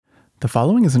The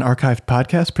following is an archived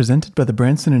podcast presented by the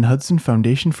Branson and Hudson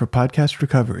Foundation for Podcast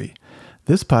Recovery.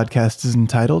 This podcast is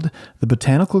entitled The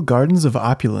Botanical Gardens of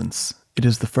Opulence. It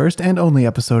is the first and only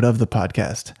episode of the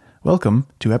podcast. Welcome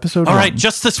to episode 1. All right,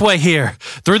 just this way here.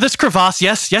 Through this crevasse.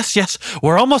 Yes.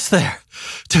 We're almost there.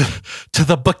 To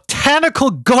the Botanical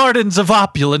Gardens of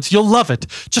Opulence. You'll love it.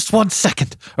 Just 1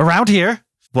 second. Around here.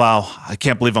 Wow, I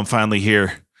can't believe I'm finally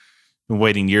here. Been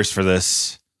waiting years for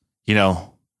this. You know,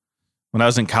 when I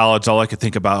was in college, all I could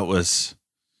think about was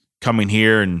coming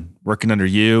here and working under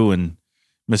you and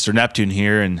Mr. Neptune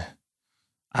here, and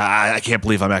I can't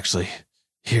believe I'm actually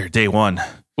here, day one.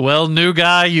 Well, new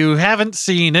guy, you haven't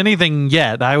seen anything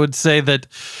yet. I would say that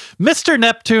Mr.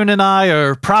 Neptune and I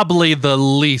are probably the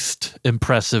least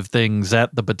impressive things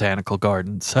at the Botanical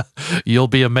Gardens. You'll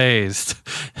be amazed.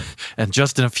 And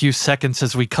just in a few seconds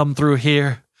as we come through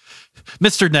here,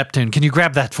 Mr. Neptune, can you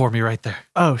grab that for me right there?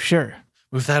 Oh, sure.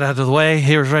 Move that out of the way.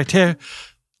 Here's right here.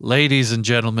 Ladies and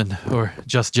gentlemen, or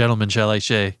just gentlemen, shall I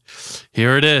say,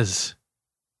 here it is.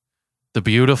 The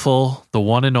beautiful, the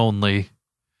one and only,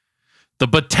 the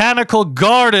Botanical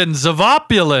Gardens of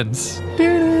Opulence.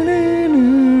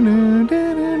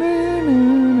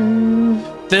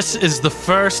 This is the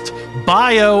first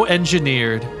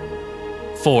bioengineered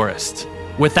forest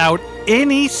without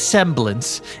any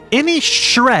semblance, any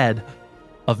shred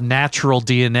of natural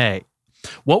DNA.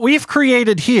 What we've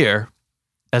created here,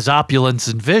 as Opulence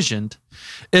envisioned,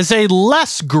 is a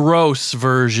less gross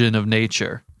version of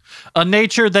nature. A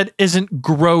nature that isn't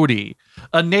grody.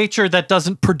 A nature that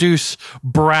doesn't produce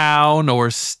brown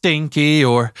or stinky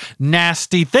or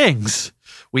nasty things.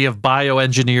 We have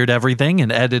bioengineered everything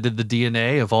and edited the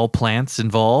DNA of all plants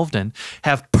involved and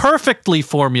have perfectly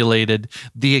formulated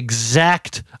the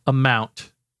exact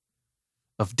amount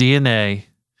of DNA,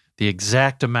 the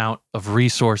exact amount of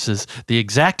resources, the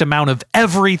exact amount of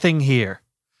everything here.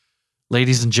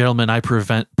 Ladies and gentlemen, I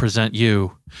present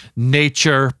you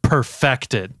nature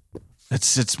perfected.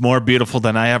 It's more beautiful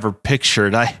than I ever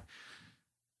pictured.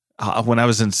 When I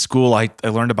was in school, I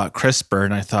learned about CRISPR,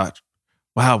 and I thought,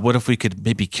 wow, what if we could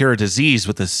maybe cure a disease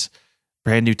with this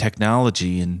brand new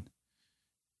technology? And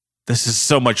this is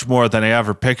so much more than I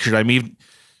ever pictured. I mean,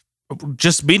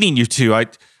 just meeting you two, I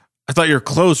thought your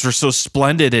clothes were so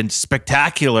splendid and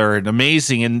spectacular and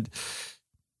amazing. And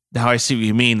now I see what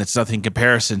you mean. It's nothing in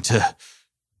comparison to,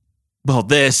 well,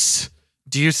 this.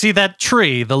 Do you see that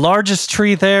tree? The largest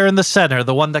tree there in the center,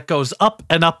 the one that goes up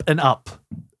and up and up.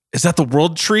 Is that the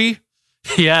world tree?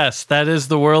 Yes, that is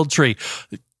the world tree.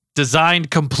 Designed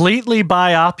completely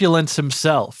by Opulence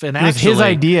himself. And It was his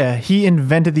idea. He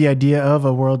invented the idea of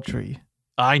a world tree.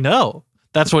 I know.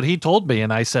 That's what he told me,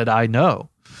 and I said, I know.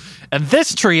 And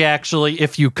this tree, actually,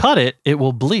 if you cut it, it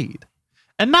will bleed.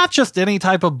 And not just any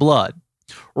type of blood.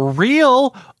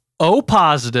 Real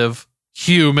O-positive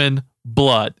human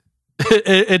blood.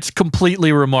 It's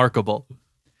completely remarkable.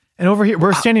 And over here,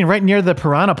 we're standing right near the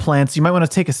piranha plants. You might want to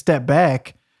take a step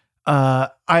back. I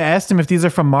asked him if these are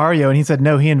from Mario, and he said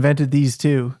no, he invented these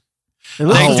too. It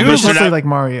looks mostly like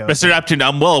Mario. Mr. Neptune,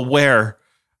 I'm well aware.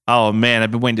 Oh, man,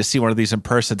 I've been waiting to see one of these in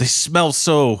person. They smell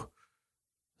so...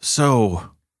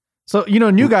 So,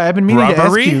 new guy, I've been meaning to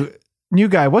ask you. New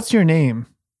guy, what's your name?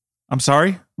 I'm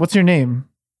sorry? What's your name?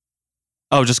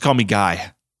 Oh, just call me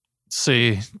Guy.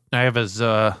 See, I have his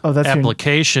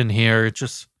application here.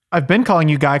 I've been calling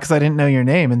you Guy because I didn't know your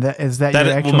name, and is that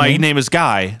your actual my name? name is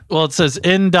Guy. Well, it says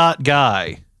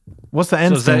N.Guy. What's the N?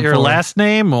 So is that your last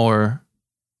name, or?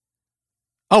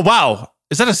 Oh, wow.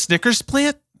 Is that a Snickers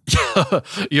plant?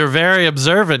 You're very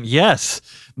observant. Yes.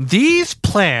 These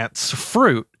plants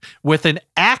fruit with an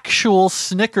actual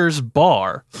Snickers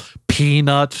bar.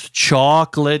 Peanuts,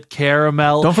 chocolate,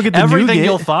 caramel. Don't forget the everything nougat.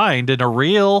 you'll find in a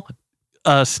real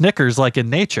Snickers like in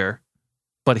nature.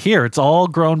 But here, it's all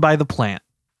grown by the plant.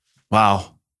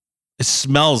 Wow. It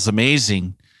smells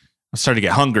amazing. I'm starting to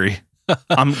get hungry.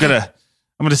 I'm gonna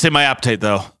save my appetite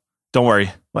though. Don't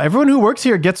worry. Well, everyone who works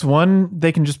here gets one.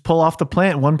 They can just pull off the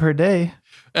plant, one per day.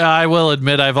 I will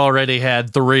admit I've already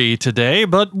had 3 today,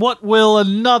 but what will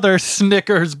another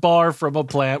Snickers bar from a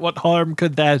plant? What harm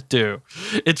could that do?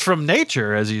 It's from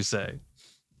nature, as you say.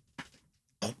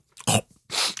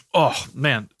 Oh,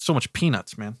 man. So much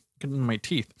peanuts, man. Getting in my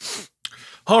teeth.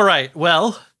 All right.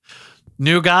 Well,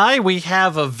 new guy, we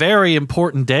have a very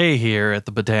important day here at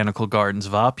the Botanical Gardens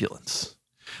of Opulence.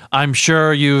 I'm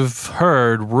sure you've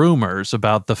heard rumors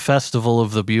about the Festival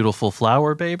of the Beautiful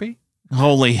Flower Baby.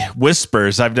 Only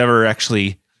whispers. I've never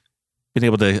actually been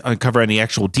able to uncover any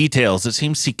actual details. It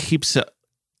seems he keeps it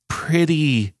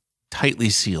pretty tightly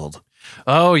sealed.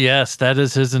 Oh, yes, that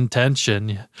is his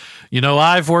intention. You know,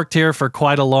 I've worked here for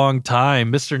quite a long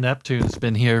time. Mr. Neptune's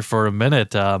been here for a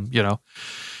minute.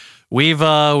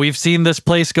 We've seen this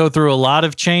place go through a lot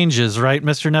of changes, right,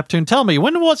 Mr. Neptune? Tell me,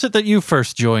 when was it that you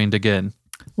first joined again?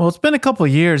 Well, it's been a couple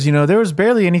of years. You know, there was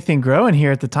barely anything growing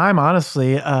here at the time,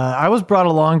 honestly. I was brought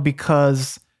along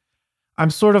because I'm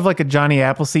sort of like a Johnny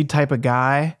Appleseed type of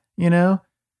guy, you know?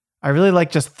 I really like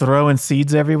just throwing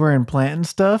seeds everywhere and planting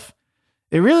stuff.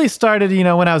 It really started, you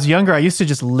know, when I was younger. I used to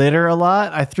just litter a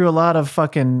lot. I threw a lot of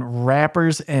fucking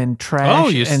wrappers and trash. Oh,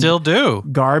 you and still do?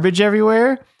 garbage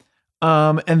everywhere.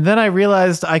 And then I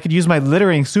realized I could use my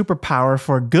littering superpower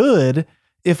for good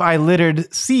if I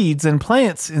littered seeds and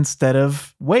plants instead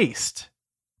of waste.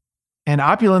 And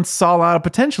Opulence saw a lot of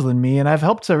potential in me, and I've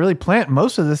helped to really plant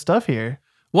most of this stuff here.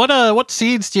 What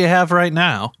seeds do you have right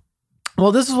now?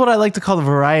 Well, this is what I like to call the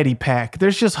variety pack.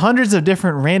 There's just hundreds of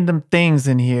different random things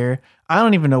in here. I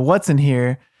don't even know what's in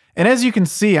here. And as you can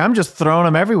see, I'm just throwing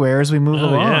them everywhere as we move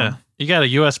along. Yeah. You got a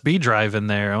USB drive in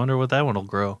there. I wonder what that one will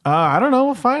grow. I don't know.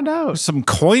 We'll find out. There's some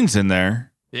coins in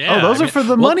there. Yeah. Oh, those are for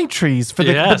the money trees. But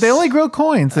they only grow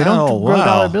coins. They don't grow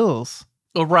dollar bills.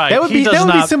 Oh, right. That would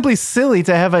be simply silly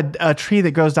to have a tree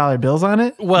that grows dollar bills on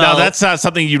it. Well, no, that's not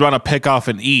something you'd want to pick off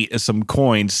and eat. Is some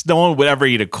coins. No one would ever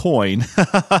eat a coin.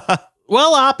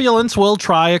 Well, Opulence will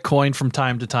try a coin from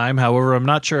time to time. However, I'm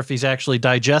not sure if he's actually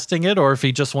digesting it or if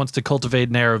he just wants to cultivate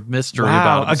an air of mystery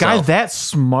about himself. A guy that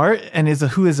smart and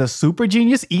who is a super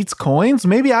genius eats coins?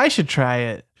 Maybe I should try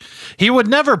it. He would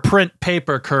never print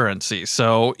paper currency,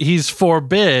 so he's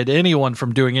forbid anyone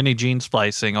from doing any gene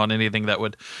splicing on anything that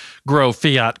would grow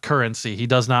fiat currency. He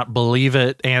does not believe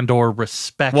it and or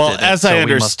respect it. Well, as I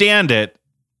understand it,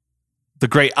 the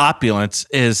great Opulence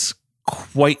is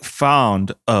quite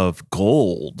fond of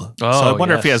gold. So I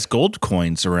wonder if he has gold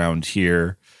coins around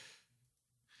here.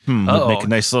 Would make a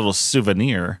nice little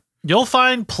souvenir. You'll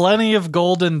find plenty of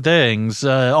golden things.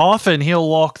 Often he'll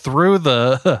walk through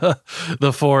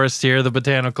the forest here, the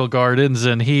botanical gardens,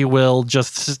 and he will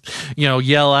just,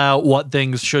 yell out what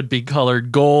things should be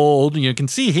colored gold. You can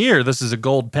see here, this is a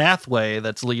gold pathway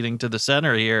that's leading to the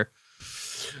center here.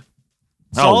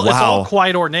 It's all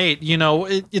quite ornate.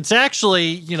 It's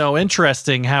actually,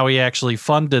 interesting how he actually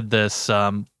funded this.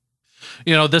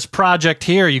 This project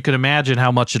here, you can imagine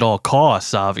how much it all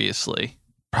costs, obviously.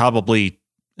 Probably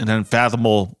an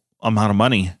unfathomable amount of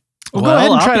money. Well, go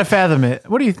ahead and try to fathom it.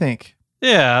 What do you think?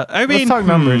 Yeah, I mean, let's talk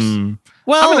numbers.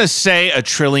 Well, I'm going to say $1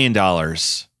 trillion.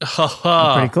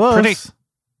 Pretty close.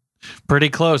 Pretty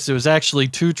close. It was actually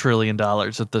 $2 trillion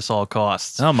that this all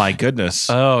costs. Oh, my goodness.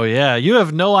 Oh, yeah. You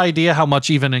have no idea how much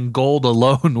even in gold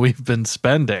alone we've been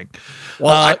spending.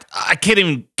 Well, I can't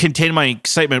even contain my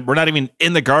excitement. We're not even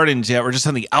in the gardens yet. We're just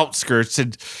on the outskirts.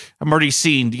 And I'm already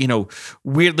seeing,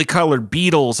 weirdly colored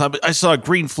beetles. I saw a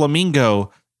green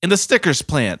flamingo in the Snickers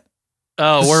plant.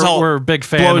 Oh, we're a big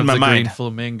fan of the green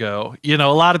flamingo. A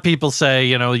lot of people say,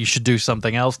 you should do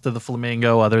something else to the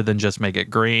flamingo other than just make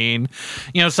it green.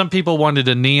 Some people wanted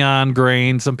a neon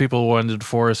green. Some people wanted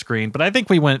forest green. But I think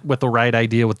we went with the right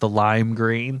idea with the lime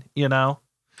green,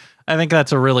 I think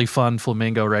that's a really fun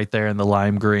flamingo right there in the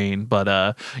lime green.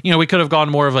 But, we could have gone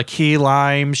more of a key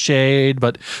lime shade.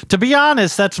 But to be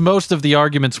honest, that's most of the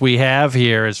arguments we have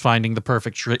here is finding the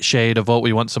perfect shade of what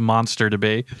we want some monster to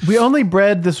be. We only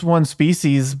bred this one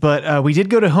species, but we did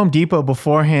go to Home Depot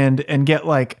beforehand and get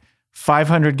like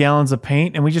 500 gallons of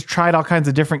paint. And we just tried all kinds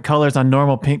of different colors on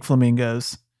normal pink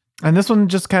flamingos. And this one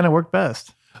just kind of worked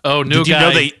best. Oh, did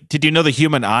you know the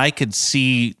human eye could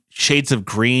see shades of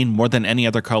green more than any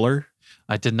other color?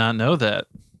 I did not know that.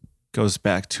 Goes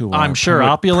back to I'm sure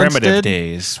Opulence primitive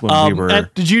days when we were.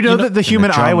 Did you know that the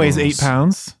human eye weighs 8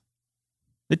 pounds?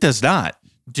 It does not.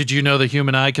 Did you know the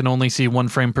human eye can only see 1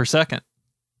 frame per second?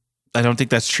 I don't think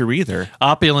that's true either.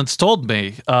 Opulence told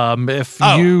me. If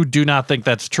you do not think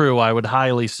that's true, I would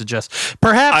highly suggest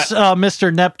perhaps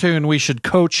Mr. Neptune, we should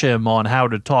coach him on how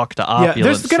to talk to Opulence. Yeah,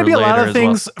 there's going to be a lot of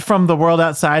things from the world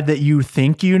outside that you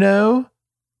think you know,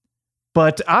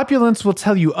 but Opulence will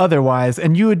tell you otherwise,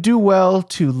 and you would do well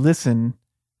to listen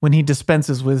when he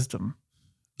dispenses wisdom.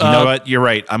 You know what? You're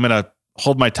right. I'm going to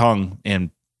hold my tongue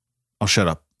and I'll shut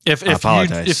up.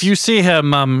 If you see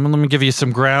him, let me give you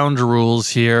some ground rules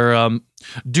here.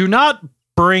 Do not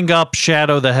bring up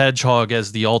Shadow the Hedgehog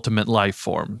as the ultimate life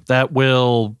form. That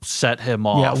will set him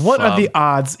off. Yeah, what are the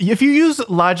odds? If you use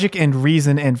logic and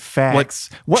reason and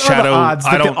facts, what are the odds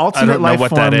that the ultimate life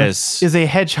form is a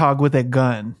hedgehog with a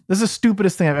gun? This is the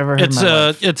stupidest thing I've ever heard in my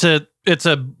life. it's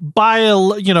a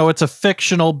it's a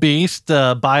fictional beast,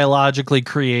 biologically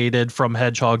created from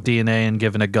hedgehog DNA and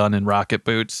given a gun and rocket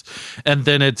boots, and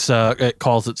then it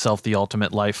calls itself the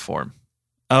ultimate life form.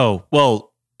 Oh,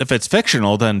 well, if it's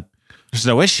fictional, then there's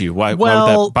no issue. Why would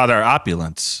that bother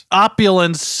Opulence?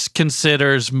 Opulence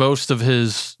considers most of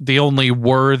the only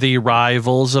worthy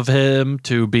rivals of him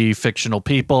to be fictional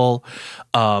people.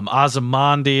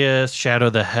 Ozymandias, Shadow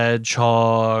the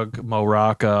Hedgehog,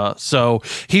 Moraka. So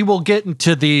he will get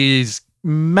into these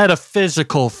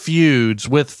metaphysical feuds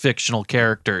with fictional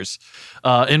characters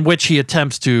in which he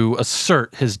attempts to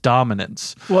assert his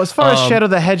dominance. Well, as far as Shadow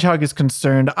the Hedgehog is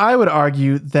concerned, I would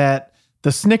argue that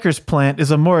the Snickers plant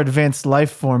is a more advanced life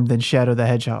form than Shadow the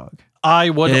Hedgehog.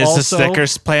 Is the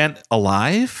Snickers plant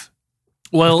alive?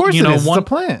 Well, of course it's a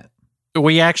plant.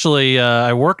 We actually,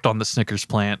 I worked on the Snickers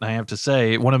plant, and I have to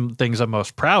say, one of the things I'm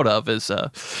most proud of is,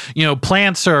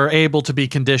 plants are able to be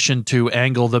conditioned to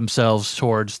angle themselves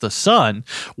towards the sun.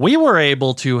 We were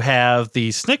able to have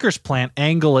the Snickers plant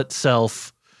angle its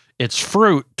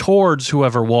fruit towards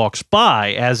whoever walks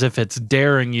by, as if it's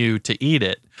daring you to eat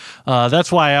it.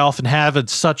 That's why I often have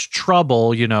such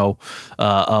trouble,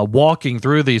 walking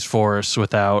through these forests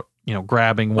without,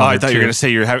 grabbing one. Oh, I thought you were going to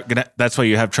say that's why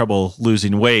you have trouble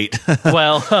losing weight.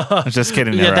 Well, I'm just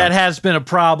kidding. Yeah, that has been a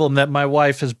problem that my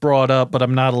wife has brought up, but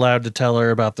I'm not allowed to tell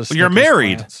her about this. Well, you're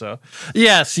married. Plant, so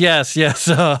yes.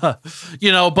 Well,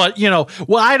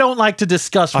 I don't like to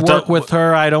discuss work with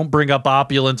her. I don't bring up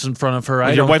Opulence in front of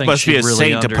her. Your wife must be a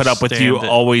saint to put up with you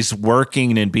always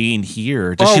working and being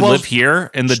here. Does she live here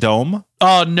in the dome?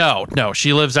 Oh, no.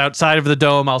 She lives outside of the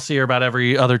dome. I'll see her about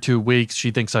every other 2 weeks. She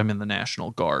thinks I'm in the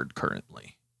National Guard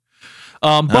currently.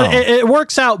 But it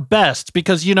works out best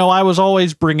because, I was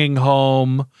always bringing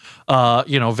home,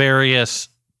 various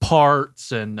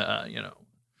parts and,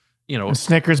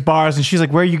 Snickers bars, and she's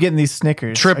like, "Where are you getting these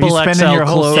Snickers? Triple are you XL your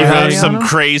whole clothing. You have some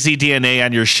crazy DNA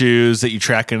on your shoes that you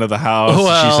track into the house."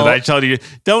 Well, she said, "I told you,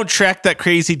 don't track that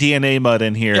crazy DNA mud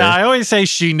in here." Yeah, I always say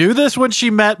she knew this when she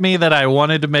met me that I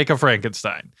wanted to make a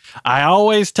Frankenstein. I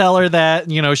always tell her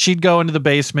that, she'd go into the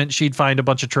basement, she'd find a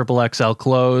bunch of triple XL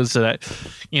clothes that,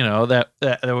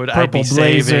 I'd be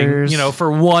saving,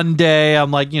 for one day.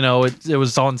 I'm like, it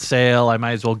was on sale. I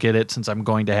might as well get it since I'm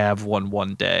going to have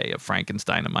one day of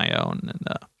Frankenstein of my own. And,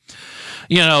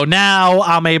 now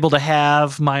I'm able to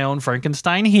have my own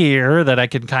Frankenstein here that I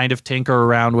can kind of tinker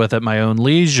around with at my own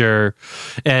leisure.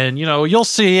 And, you'll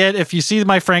see it. If you see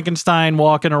my Frankenstein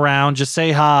walking around, just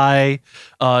say hi.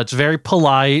 It's very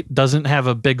polite, doesn't have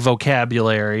a big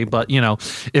vocabulary, but,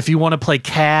 if you want to play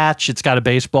catch, it's got a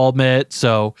baseball mitt.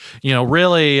 So,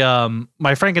 really,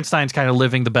 my Frankenstein's kind of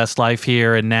living the best life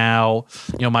here. And now,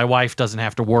 my wife doesn't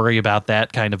have to worry about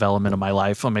that kind of element of my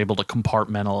life. I'm able to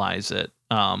compartmentalize it.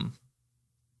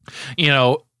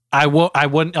 I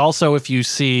wouldn't also, if you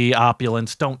see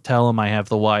Opulence, don't tell him I have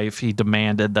the wife. He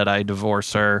demanded that I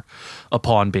divorce her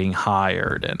upon being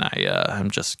hired, and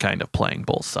I'm just kind of playing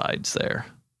both sides there.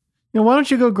 Why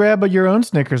don't you go grab your own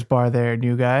Snickers bar there,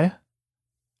 new guy?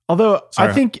 Although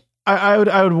I think I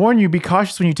would warn you, be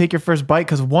cautious when you take your first bite,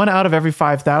 because 1 out of every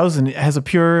 5,000 has a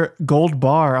pure gold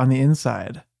bar on the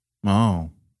inside. Oh.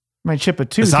 Might chip a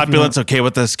tooth. Is Opulence okay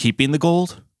with us keeping the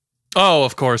gold? Oh,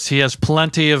 of course. He has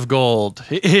plenty of gold.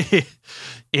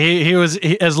 He was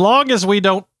as long as we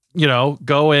don't,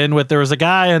 go in with, there was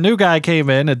a new guy came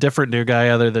in, a different new guy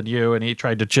other than you, and he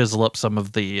tried to chisel up some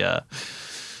of the,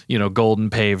 golden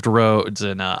paved roads.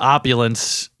 And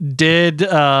Opulence did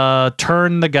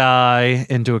turn the guy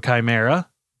into a chimera.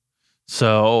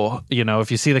 So,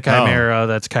 if you see the chimera,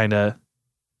 that's kind of...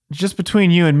 Just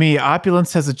between you and me,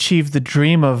 Opulence has achieved the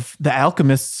dream of the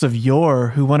alchemists of yore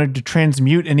who wanted to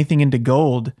transmute anything into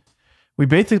gold. We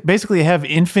basically have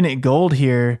infinite gold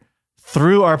here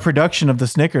through our production of the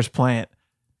Snickers plant.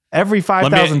 Every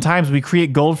 5,000 times we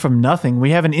create gold from nothing. We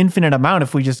have an infinite amount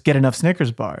if we just get enough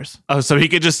Snickers bars. Oh, so he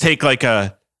could just take like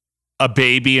a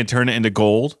baby and turn it into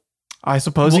gold? I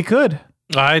suppose he could.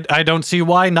 I don't see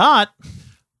why not.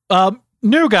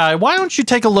 New guy, why don't you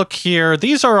take a look here?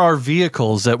 These are our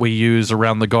vehicles that we use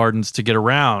around the gardens to get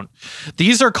around.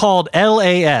 These are called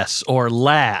LAS or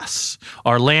LAS,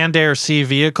 our land, air, sea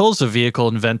vehicles, a vehicle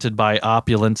invented by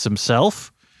Opulence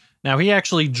himself. Now, he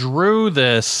actually drew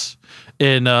this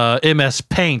in MS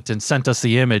Paint and sent us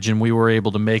the image, and we were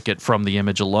able to make it from the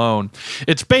image alone.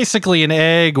 It's basically an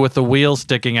egg with a wheel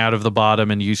sticking out of the bottom,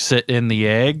 and you sit in the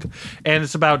egg, and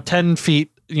it's about 10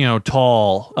 feet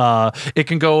tall. It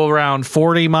can go around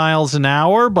 40 miles an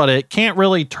hour, but it can't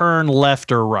really turn left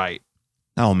or right.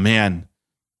 Oh, man.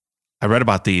 I read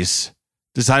about these.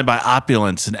 Designed by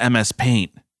Opulence and MS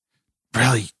Paint.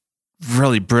 Really,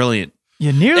 really brilliant.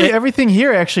 Yeah, nearly everything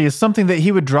here actually is something that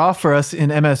he would draw for us in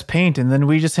MS Paint, and then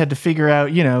we just had to figure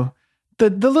out, the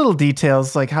little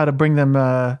details, like how to bring them.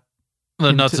 The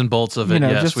nuts and bolts of it,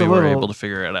 yes, we were able to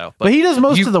figure it out. But he does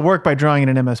most of the work by drawing it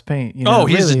in MS Paint.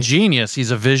 He's a genius.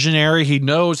 He's a visionary. He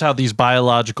knows how these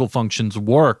biological functions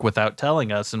work without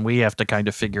telling us, and we have to kind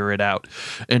of figure it out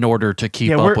in order to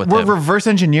keep up with him. We're reverse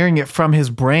engineering it from his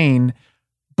brain,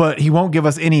 but he won't give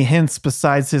us any hints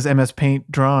besides his MS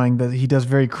Paint drawing that he does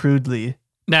very crudely.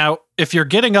 Now, if you're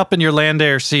getting up in your land,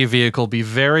 air, sea vehicle, be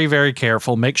very, very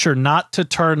careful. Make sure not to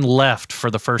turn left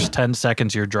for the first 10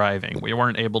 seconds you're driving. We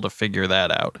weren't able to figure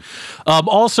that out.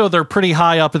 Also, they're pretty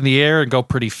high up in the air and go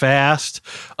pretty fast.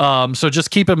 So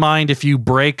just keep in mind, if you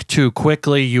brake too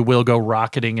quickly, you will go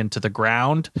rocketing into the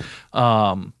ground.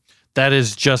 That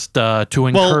is just to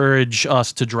encourage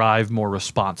us to drive more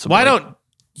responsibly. Why don't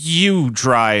you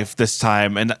drive this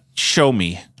time and show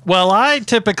me? Well, I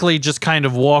typically just kind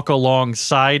of walk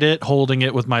alongside it, holding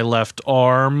it with my left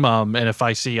arm. And if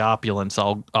I see Opulence,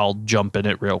 I'll jump in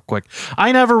it real quick.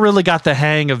 I never really got the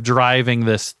hang of driving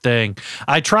this thing.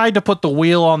 I tried to put the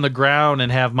wheel on the ground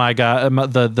and have my guy,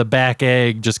 the back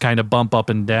egg just kind of bump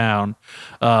up and down.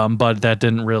 But that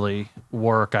didn't really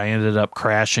work. I ended up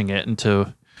crashing it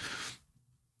into,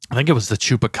 I think it was the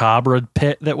Chupacabra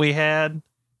pit that we had.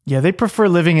 Yeah, they prefer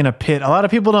living in a pit. A lot of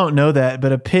people don't know that,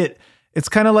 but a pit, it's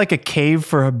kind of like a cave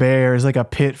for a bear. It's like a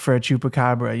pit for a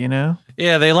chupacabra,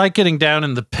 Yeah, they like getting down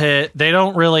in the pit. They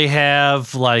don't really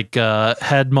have like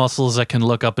head muscles that can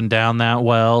look up and down that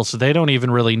well, so they don't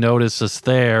even really notice us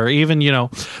there. Even,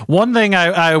 one thing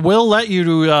I will let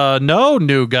you know,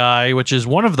 new guy, which is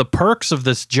one of the perks of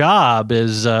this job,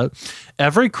 is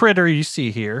every critter you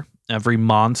see here, every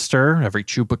monster, every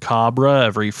chupacabra,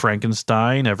 every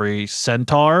Frankenstein, every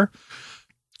centaur,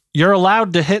 you're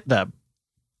allowed to hit them.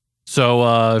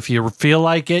 So if you feel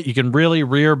like it, you can really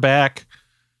rear back,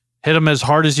 hit them as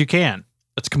hard as you can.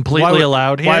 It's completely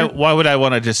allowed here. Why would I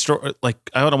want to destroy? Like,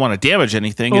 I don't want to damage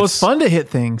anything. Well, it's fun to hit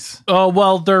things. Oh,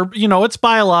 well, they're, it's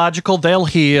biological. They'll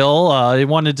heal. They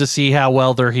wanted to see how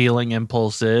well their healing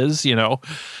impulse is,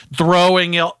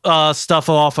 throwing stuff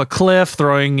off a cliff,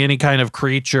 throwing any kind of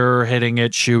creature, hitting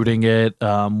it, shooting it.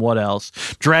 What else?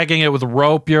 Dragging it with a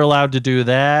rope. You're allowed to do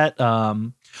that.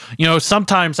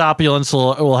 Sometimes Opulence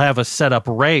will have us set up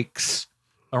rakes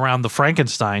around the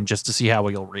Frankenstein just to see how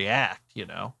he'll react,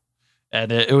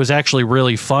 And it was actually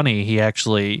really funny. He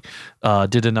actually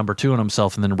did a number 2 on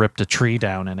himself and then ripped a tree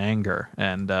down in anger.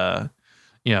 And,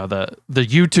 the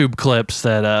YouTube clips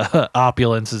that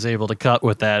Opulence is able to cut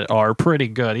with that are pretty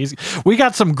good. We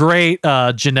got some great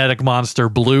genetic monster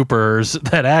bloopers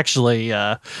that actually,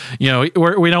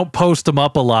 we don't post them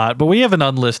up a lot, but we have an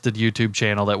unlisted YouTube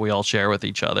channel that we all share with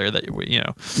each other that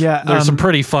there's some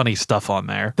pretty funny stuff on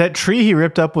there. That tree he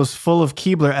ripped up was full of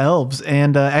Keebler elves,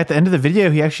 and at the end of the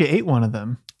video, he actually ate one of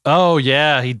them. Oh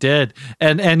yeah, he did.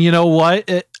 And you know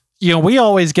what? We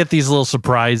always get these little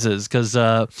surprises because,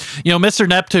 Mr.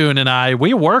 Neptune and I,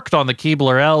 we worked on the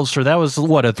Keebler elves for, that was a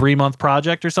 3-month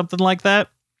project or something like that.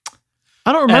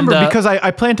 I don't remember because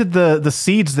I planted the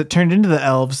seeds that turned into the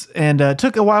elves, and it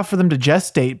took a while for them to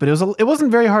gestate, but it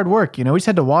wasn't very hard work. We just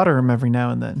had to water them every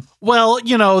now and then. Well,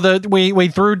 we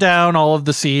threw down all of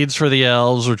the seeds for the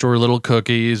elves, which were little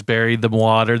cookies, buried them,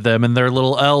 watered them, and their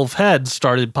little elf heads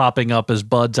started popping up as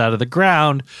buds out of the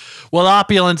ground. Well,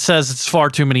 Opulence says it's far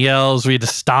too many elves. We had to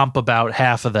stomp about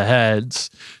half of the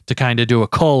heads to kind of do a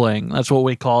culling. That's what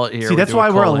we call it here. See, that's why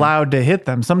we're allowed to hit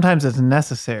them. Sometimes it's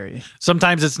necessary.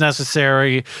 Sometimes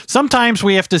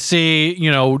we have to see,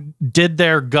 did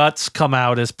their guts come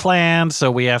out as planned?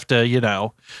 So we have to,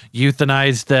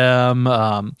 euthanize them.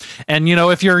 And,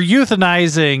 if you're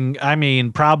euthanizing, I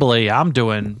mean, probably I'm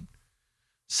doing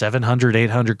 700,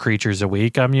 800 creatures a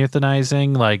week I'm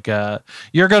euthanizing. Like,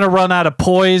 you're going to run out of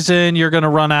poison. You're going to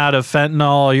run out of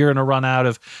fentanyl. You're going to run out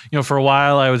of, for a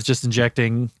while I was just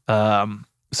injecting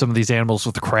some of these animals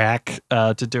with crack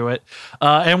to do it.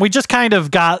 And we just kind of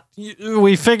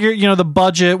we figured, the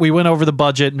budget, we went over the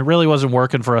budget and it really wasn't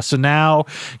working for us. So now,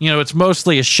 it's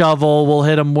mostly a shovel we'll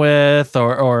hit them with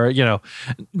or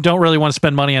don't really want to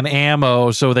spend money on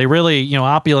ammo. So they really,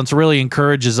 Opulence really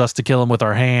encourages us to kill them with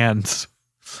our hands.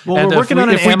 Well, and we're working on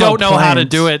an if we don't know how to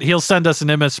do it, he'll send us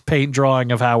an MS Paint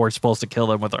drawing of how we're supposed to kill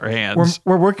them with our hands.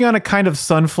 We're working on a kind of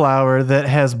sunflower that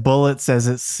has bullets as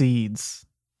its seeds.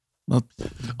 Well,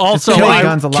 also,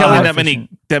 killing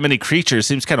that many creatures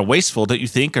seems kind of wasteful, don't you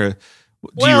think? Or do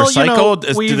you recycle?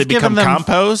 Do they become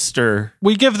compost? Or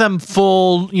we give them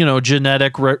full,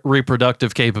 genetic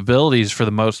reproductive capabilities for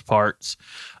the most parts.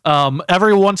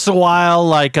 Every once in a while,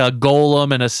 like a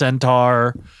golem and a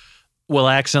centaur will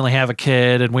accidentally have a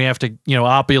kid, and we have to,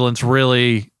 Opulence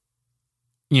really,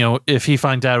 if he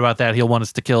finds out about that, he'll want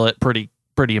us to kill it pretty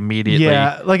immediately.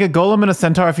 Yeah, like a golem and a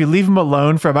centaur, if you leave them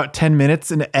alone for about 10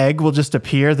 minutes, an egg will just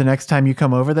appear the next time you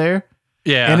come over there.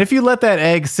 Yeah. And if you let that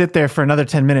egg sit there for another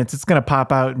 10 minutes, it's going to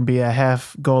pop out and be a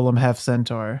half golem, half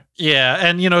centaur. Yeah.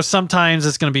 And, sometimes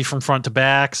it's going to be from front to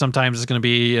back. Sometimes it's going to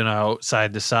be,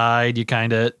 side to side. You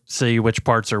kind of see which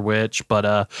parts are which.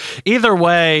 But either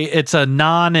way, it's a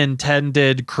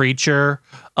non-intended creature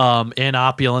in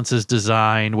Opulence's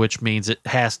design, which means it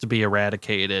has to be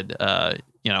eradicated,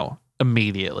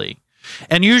 immediately.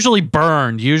 And usually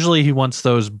burned. Usually he wants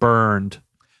those burned.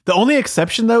 The only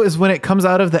exception, though, is when it comes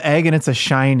out of the egg and it's a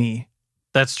shiny.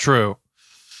 That's true.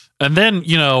 And then,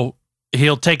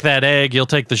 he'll take that egg, he'll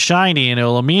take the shiny, and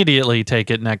he'll immediately take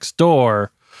it next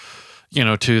door,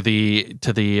 to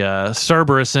the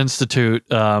Cerberus Institute,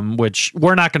 which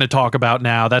we're not going to talk about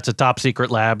now. That's a top secret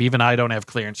lab. Even I don't have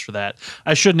clearance for that.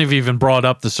 I shouldn't have even brought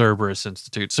up the Cerberus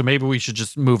Institute. So maybe we should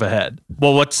just move ahead.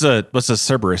 Well, what's the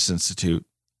Cerberus Institute?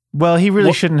 Well, he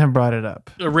really shouldn't have brought it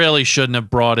up. Really shouldn't have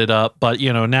brought it up. But,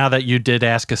 now that you did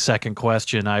ask a second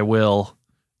question, I will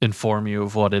inform you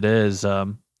of what it is.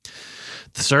 The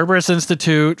Cerberus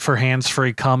Institute for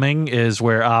Hands-Free Coming is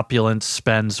where Opulence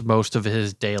spends most of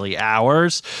his daily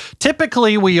hours.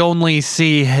 Typically, we only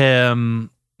see him,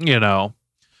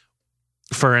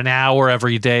 for an hour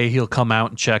every day. He'll come out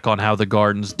and check on how the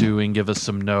garden's doing, give us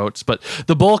some notes. But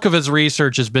the bulk of his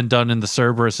research has been done in the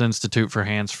Cerberus Institute for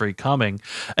Hands-Free Coming.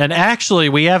 And actually,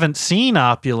 we haven't seen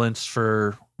Opulence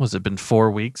for, has it been 4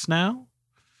 weeks now?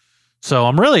 So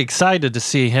I'm really excited to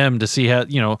see him, to see how,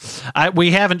 we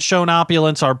haven't shown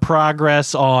Opulence. Our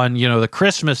progress on, the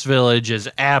Christmas Village is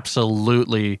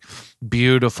absolutely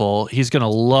beautiful. He's going to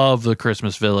love the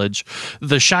Christmas Village.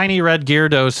 The shiny red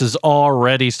Gyarados has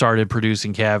already started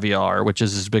producing caviar, which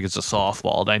is as big as a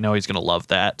softball. And I know he's going to love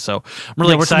that. So I'm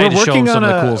really excited to show him some of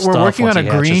the cool stuff. We're working on a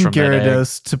green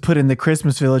Gyarados to put in the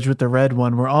Christmas Village with the red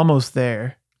one. We're almost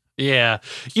there. Yeah.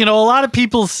 A lot of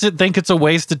people think it's a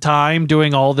waste of time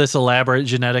doing all this elaborate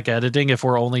genetic editing if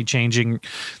we're only changing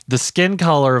the skin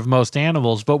color of most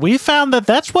animals. But we found that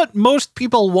that's what most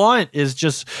people want, is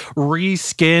just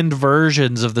reskinned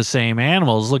versions of the same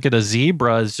animals. Look at a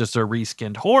zebra as just a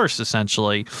reskinned horse,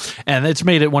 essentially. And it's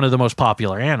made it one of the most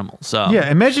popular animals. So yeah,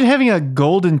 imagine having a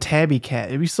golden tabby cat.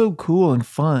 It'd be so cool and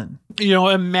fun.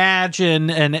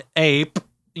 Imagine an ape,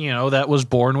 that was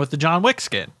born with the John Wick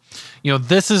skin.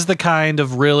 This is the kind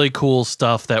of really cool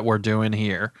stuff that we're doing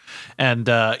here. And,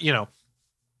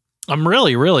 I'm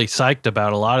really, really psyched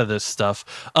about a lot of this stuff.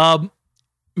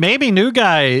 Maybe new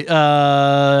guy,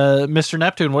 Mr.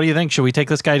 Neptune, what do you think? Should we take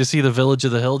this guy to see the Village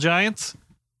of the Hill Giants?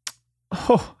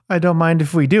 Oh, I don't mind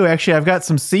if we do. Actually, I've got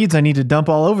some seeds I need to dump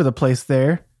all over the place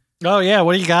there. Oh, yeah.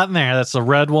 What do you got in there? That's a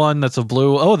red one. That's a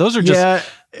blue. Oh, those are just... Yeah,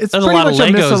 it's pretty much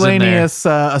a miscellaneous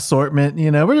assortment.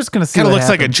 We're just going to see Kind what of looks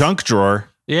happens. like a junk drawer.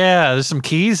 Yeah, there's some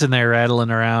keys in there rattling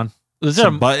around. There's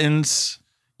some buttons.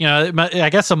 I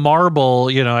guess a marble,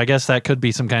 I guess that could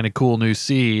be some kind of cool new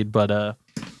seed. But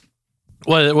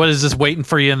what is this waiting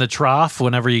for you in the trough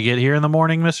whenever you get here in the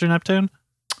morning, Mr. Neptune?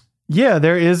 Yeah,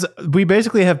 there is. We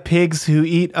basically have pigs who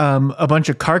eat a bunch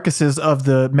of carcasses of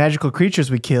the magical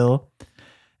creatures we kill.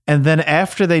 And then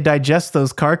after they digest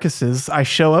those carcasses, I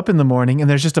show up in the morning and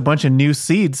there's just a bunch of new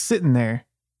seeds sitting there.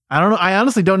 I don't know. I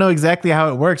honestly don't know exactly how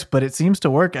it works, but it seems to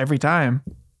work every time.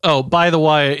 Oh, by the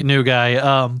way, new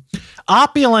guy,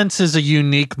 Opulence is a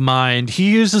unique mind.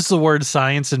 He uses the word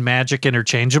science and magic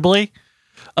interchangeably.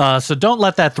 So don't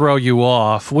let that throw you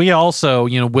off. We also,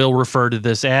 will refer to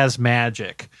this as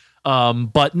magic,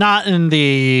 but not in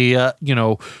the,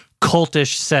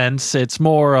 cultish sense. It's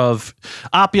more of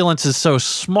Opulence is so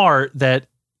smart that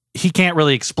he can't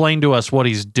really explain to us what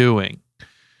he's doing.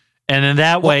 And in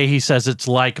that way, he says it's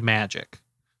like magic.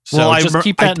 So just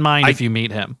keep that in mind if you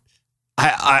meet him.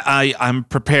 I'm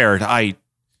prepared. I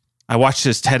watched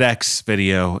his TEDx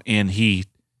video and he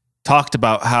talked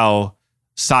about how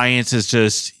science is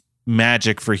just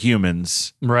magic for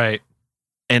humans. Right.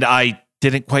 And I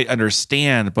didn't quite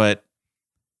understand, but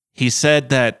he said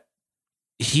that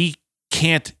he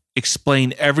can't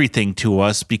explain everything to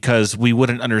us because we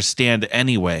wouldn't understand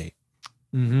anyway.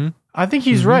 Mm-hmm. I think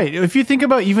he's right. If you think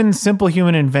about even simple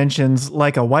human inventions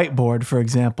like a whiteboard, for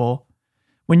example,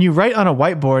 when you write on a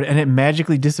whiteboard and it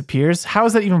magically disappears, how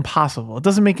is that even possible? It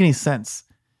doesn't make any sense.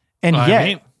 And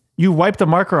yet, you wipe the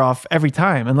marker off every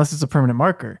time, unless it's a permanent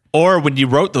marker. Or when you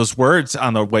wrote those words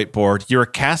on the whiteboard, you're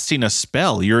casting a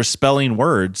spell. You're spelling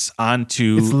words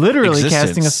onto It's literally existence.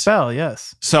 casting a spell,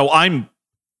 yes. So I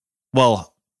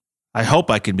hope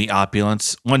I can meet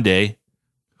Opulence one day.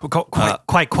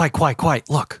 Quite.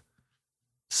 Look,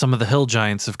 some of the hill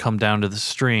giants have come down to the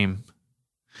stream.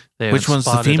 Which one's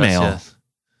the female?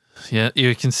 Yeah,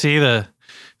 you can see the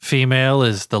female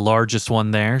is the largest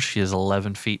one there. She is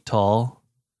 11 feet tall.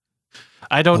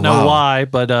 I don't know why,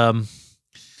 but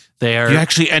they are. You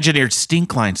actually engineered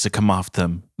stink lines to come off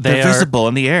them. They're visible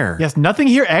in the air. Yes, nothing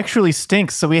here actually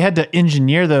stinks, so we had to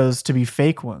engineer those to be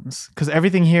fake ones because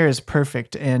everything here is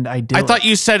perfect and idyllic. I thought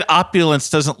you said Opulence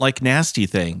doesn't like nasty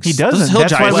things. He doesn't. Those hill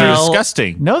giants are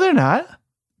disgusting. No, they're not.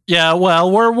 Yeah,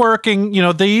 well, we're working,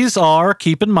 these are,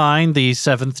 keep in mind, the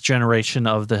 7th generation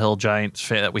of the hill giants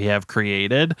that we have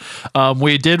created.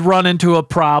 We did run into a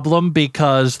problem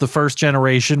because the first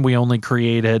generation, we only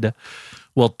created,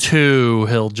 2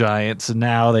 hill giants, and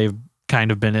now they've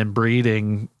kind of been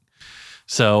inbreeding.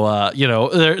 So,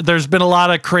 there's been a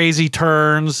lot of crazy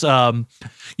turns.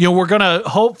 We're going to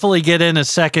hopefully get in a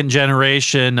 2nd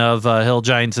generation of hill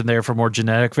giants in there for more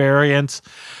genetic variants.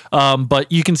 But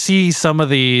you can see some of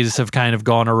these have kind of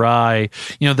gone awry.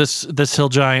 This hill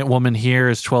giant woman here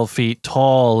is 12 feet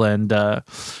tall. And,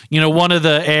 one of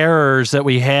the errors that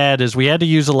we had is we had to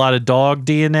use a lot of dog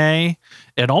DNA.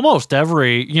 And almost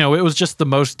every, it was just the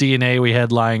most DNA we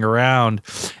had lying around.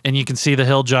 And you can see the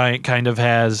hill giant kind of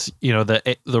has,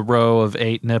 the row of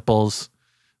 8 nipples.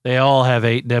 They all have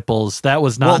 8 nipples. That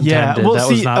was not intended. That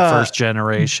was not first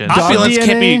generation.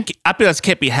 Opulence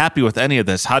can't be happy with any of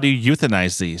this. How do you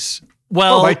euthanize these?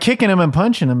 Well, by kicking them and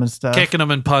punching them and stuff. Kicking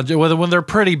them and punching. When they're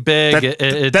pretty big,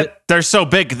 they're so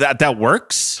big that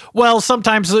works. Well,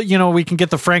 sometimes we can get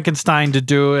the Frankenstein to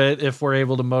do it if we're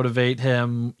able to motivate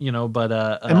him. But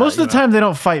and most of the time they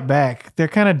don't fight back. They're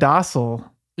kind of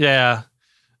docile. Yeah.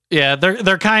 Yeah,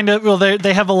 they're kind of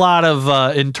they have a lot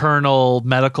of internal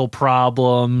medical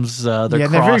problems. They're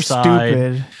very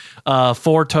stupid.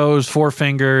 4 toes, 4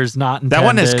 fingers, not intended. That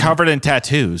one is covered in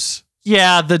tattoos.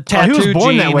 Yeah, the tattoo gene. He was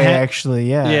born gene that way, actually.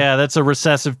 Yeah, yeah, that's a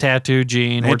recessive tattoo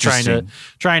gene. We're trying to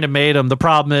mate them. The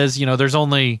problem is, there's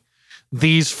only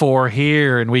these 4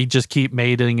 here, and we just keep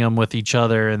mating them with each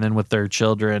other and then with their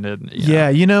children. And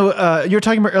you were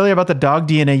talking about earlier about the dog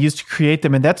DNA used to create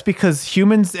them, and that's because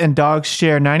humans and dogs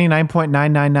share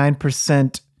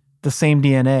 99.999% the same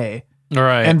DNA. All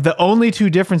right, and the only 2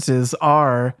 differences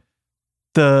are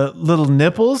the little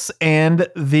nipples and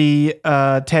the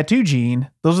tattoo gene.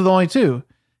 Those are the only 2.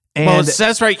 And it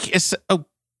says right.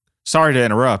 Sorry to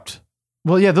interrupt.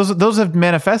 Well, yeah, those have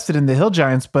manifested in the hill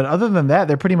giants, but other than that,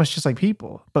 they're pretty much just like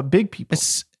people, but big people.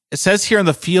 It says here in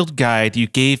the field guide you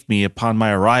gave me upon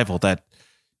my arrival that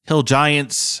hill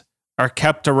giants are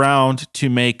kept around to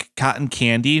make cotton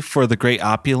candy for the great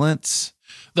Opulence.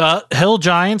 The hill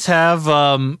giants have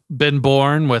been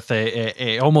born with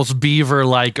a almost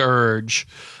beaver-like urge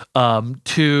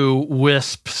to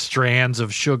wisp strands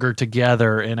of sugar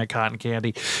together in a cotton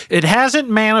candy. It hasn't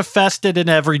manifested in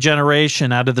every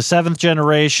generation. Out of the 7th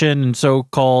generation and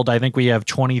so-called, I think we have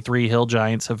 23 hill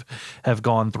giants have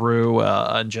gone through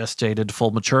and gestated to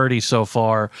full maturity so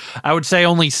far. I would say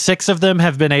only 6 of them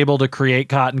have been able to create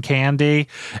cotton candy,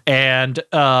 and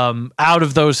out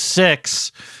of those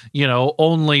 6,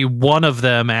 only one of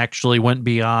them actually went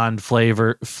beyond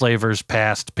flavors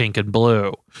past pink and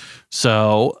blue.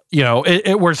 So,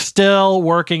 we're still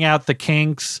working out the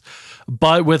kinks,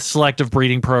 but with selective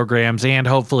breeding programs and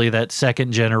hopefully that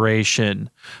 2nd generation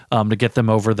to get them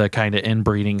over the kind of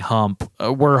inbreeding hump.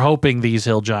 We're hoping these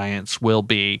hill giants will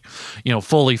be,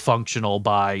 fully functional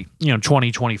by,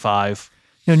 2025.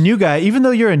 New guy, even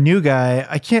though you're a new guy,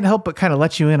 I can't help but kind of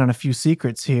let you in on a few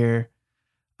secrets here.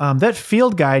 That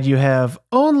field guide you have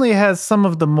only has some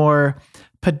of the more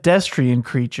pedestrian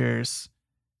creatures.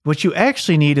 What you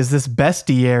actually need is this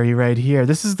bestiary right here.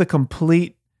 This is the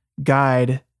complete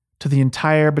guide to the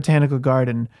entire botanical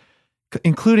garden,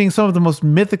 including some of the most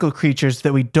mythical creatures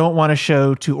that we don't want to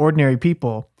show to ordinary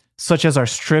people, such as our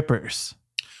strippers.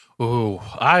 Ooh,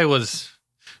 I was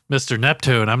Mr.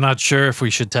 Neptune. I'm not sure if we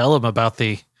should tell him about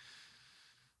the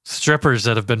strippers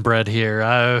that have been bred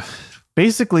here.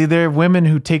 Basically, they're women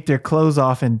who take their clothes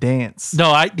off and dance.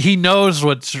 No, he knows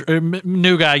what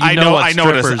new guy. I know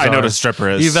what a stripper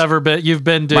is. You've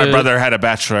been to. My brother had a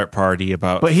bachelorette party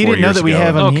about. But he didn't know that we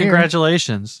have them here.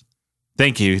 Congratulations!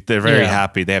 Thank you. They're very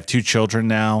happy. They have 2 children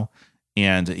now,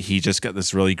 and he just got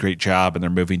this really great job, and they're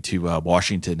moving to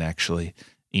Washington actually.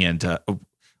 And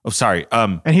sorry.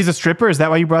 And he's a stripper. Is that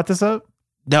why you brought this up?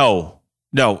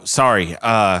 No, sorry. He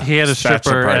had a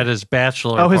stripper at his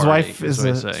bachelor party. Oh, his wife is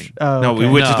no, we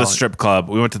went to the strip club.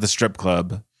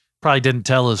 Probably didn't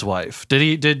tell his wife.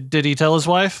 Did he tell his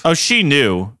wife? Oh, she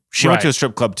knew. She went to a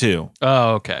strip club too.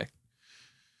 Oh, okay.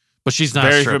 But she's not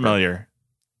very a stripper. Familiar.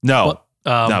 No.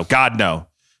 No, God, no.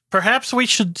 Perhaps we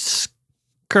should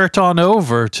skirt on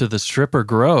over to the stripper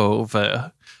grove.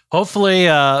 Hopefully,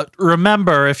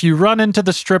 remember, if you run into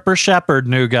the stripper shepherd,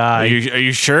 new guy. Are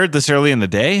you sure this early in the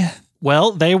day?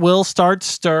 Well, they will start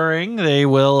stirring. They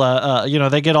will,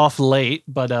 they get off late,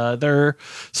 but their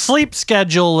sleep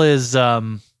schedule is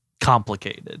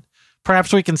complicated.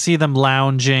 Perhaps we can see them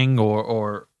lounging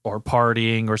or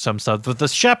partying or some stuff. But the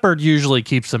shepherd usually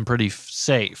keeps them pretty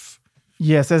safe.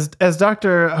 Yes, as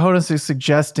Dr. Honus is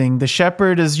suggesting, the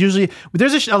shepherd is usually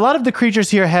there's a lot of the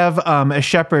creatures here have a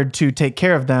shepherd to take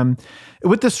care of them.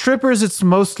 With the strippers, it's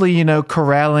mostly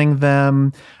corralling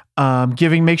them,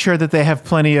 make sure that they have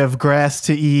plenty of grass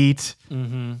to eat,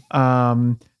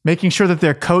 making sure that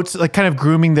their coats, like kind of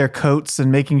grooming their coats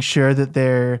and making sure that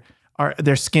their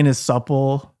skin is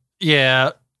supple.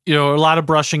 Yeah, a lot of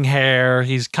brushing hair.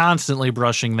 He's constantly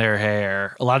brushing their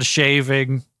hair. A lot of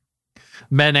shaving.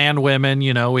 Men and women,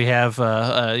 we have,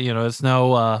 it's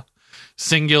no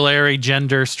singularity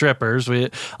gender strippers.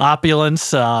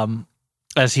 Opulence,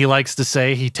 as he likes to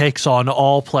say, he takes on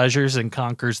all pleasures and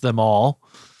conquers them all.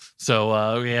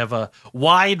 So we have a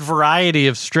wide variety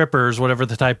of strippers, whatever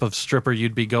the type of stripper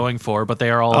you'd be going for, but they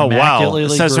are all immaculately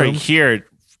groomed. It says groomed. right here,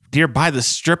 nearby the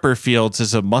stripper fields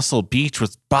is a muscle beach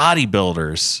with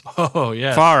bodybuilders. Oh,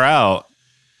 yeah. Far out.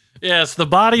 Yes, the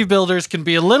bodybuilders can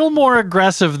be a little more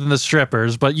aggressive than the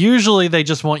strippers, but usually they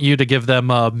just want you to give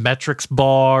them a metrics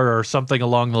bar or something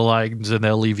along the lines, and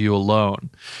they'll leave you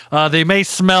alone. They may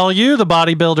smell you. The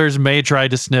bodybuilders may try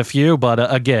to sniff you,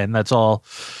 but again, that's all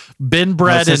been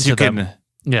bred into them.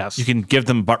 Yes, you can give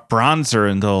them bronzer,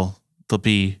 and they'll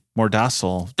be more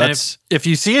docile. That's if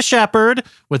you see a shepherd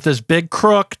with this big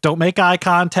crook, don't make eye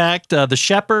contact. The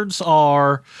shepherds they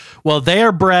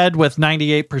are bred with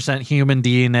 98% human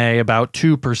DNA, about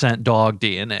 2% dog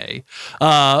DNA.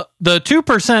 The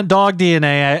 2% dog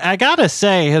DNA, I gotta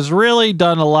say, has really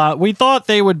done a lot. We thought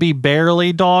they would be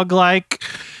barely dog-like,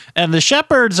 and the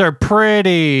shepherds are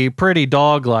pretty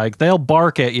dog-like. They'll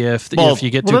bark at you if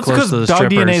you get too close to the dog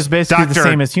strippers. DNA is basically the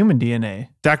same as human DNA.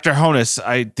 Dr. Honus,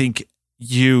 I think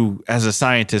you, as a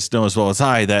scientist, know as well as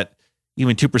I that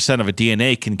even 2% of a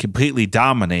DNA can completely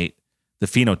dominate the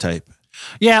phenotype.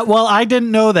 Yeah, well, I didn't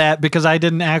know that because I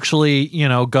didn't actually,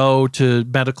 go to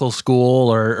medical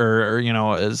school or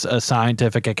as a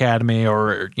scientific academy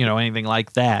or, anything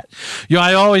like that.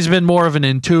 I always been more of an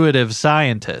intuitive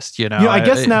scientist, I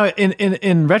guess now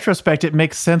in retrospect, it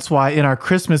makes sense why in our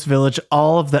Christmas village,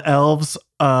 all of the elves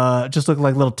just look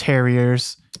like little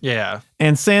terriers. Yeah.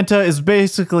 And Santa is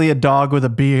basically a dog with a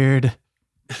beard.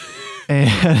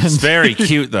 And it's very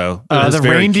cute, though. The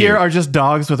reindeer are just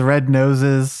dogs with red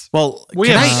noses. Well, we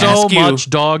have so much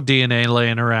dog DNA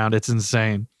laying around. It's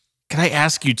insane. Can I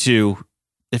ask you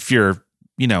if you're,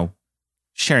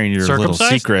 sharing your little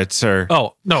secrets or...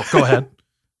 Oh, no, go ahead.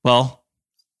 Well,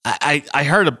 I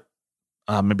heard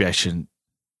maybe I shouldn't.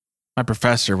 My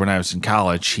professor, when I was in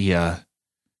college, he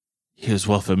was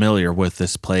well familiar with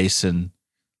this place, and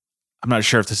I'm not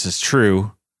sure if this is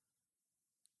true.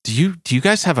 Do you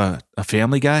guys have a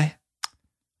family guy?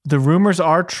 The rumors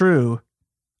are true.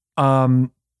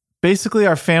 Basically,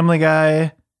 our family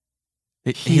guy...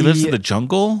 He lives in the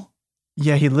jungle?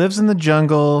 Yeah, he lives in the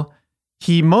jungle.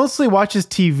 He mostly watches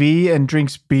TV and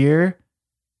drinks beer.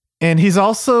 And he's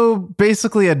also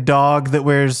basically a dog that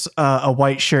wears a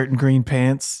white shirt and green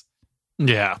pants.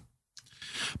 Yeah.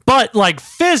 But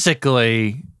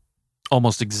physically,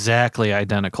 almost exactly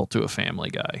identical to a family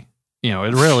guy.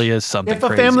 It really is something If a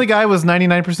crazy. family guy was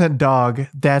 99% dog,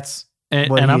 that's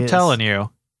what and I'm is. telling you,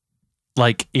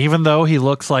 even though he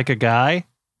looks like a guy,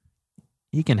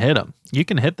 you can hit him. You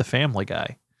can hit the family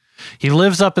guy. He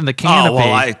lives up in the canopy. Oh,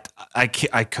 well, I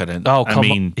couldn't. Oh,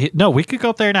 come on. No, we could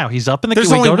go up there now. He's up in the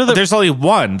canopy. There's only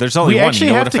one. We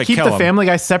actually have to keep the family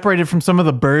guy separated from some of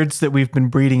the birds that we've been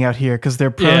breeding out here because they're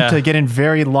prone to get in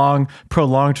very long,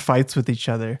 prolonged fights with each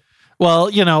other.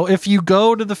 Well, if you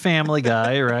go to the family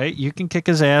guy, right, you can kick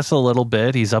his ass a little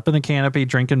bit. He's up in the canopy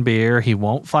drinking beer. He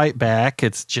won't fight back.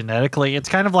 It's genetically, it's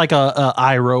kind of like a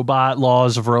iRobot,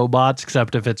 Laws of Robots,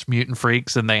 except if it's mutant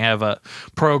freaks and they have a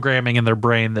programming in their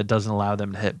brain that doesn't allow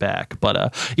them to hit back.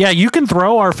 But you can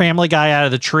throw our family guy out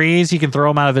of the trees. You can throw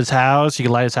him out of his house. You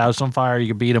can light his house on fire. You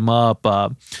can beat him up.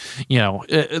 They're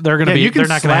going to be, you can they're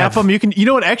not going to have him. You can,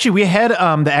 what? Actually, we had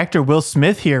the actor Will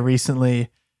Smith here recently.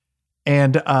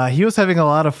 And he was having a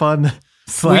lot of fun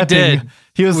slapping. We did.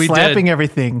 He was slapping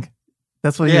everything.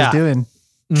 That's what he was doing.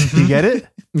 Mm-hmm. You get it?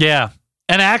 Yeah.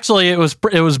 And actually, it was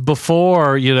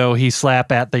before he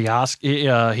slapped at the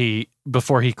Oscar.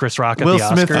 before he Chris Rock at Will the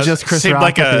Smith Oscars. just Chris seemed Rock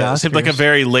like at the Oscars. seemed like a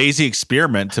very lazy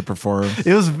experiment to perform.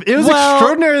 It was Well-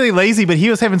 extraordinarily lazy, but he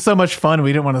was having so much fun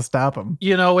we didn't want to stop him.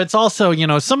 It's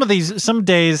also, some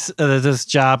days this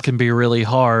job can be really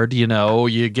hard.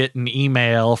 You get an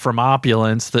email from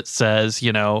Opulence that says,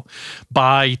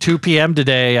 by 2 p.m.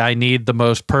 today, I need the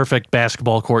most perfect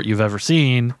basketball court you've ever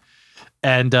seen.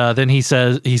 And then he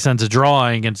sends a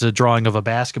drawing, and it's a drawing of a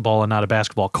basketball and not a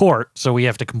basketball court. So we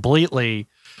have to completely,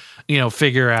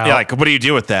 figure out. Yeah, like what do you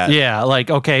do with that? Yeah, like,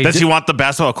 okay. Does he want the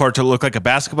basketball court to look like a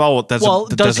basketball? That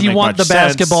Does he want the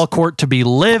basketball court to be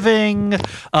living?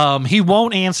 He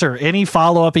won't answer any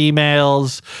follow-up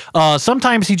emails.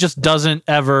 Sometimes he just doesn't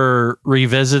ever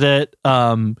revisit it.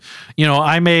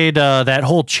 I made that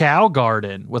whole chow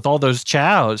garden with all those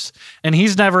chows, and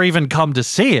he's never even come to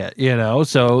see it,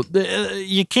 So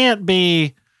you can't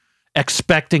be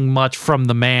expecting much from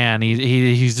the man.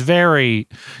 He's very,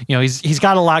 he's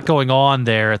got a lot going on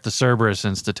there at the Cerberus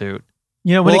Institute.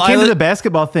 When it came to the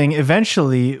basketball thing,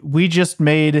 eventually we just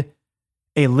made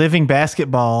a living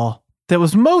basketball that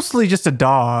was mostly just a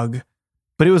dog,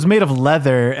 but it was made of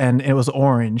leather and it was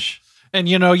orange. And,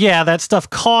 that stuff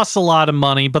costs a lot of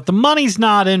money, but the money's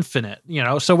not infinite,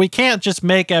 so we can't just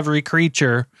make every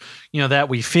creature, that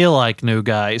we feel like new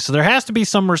guys. So there has to be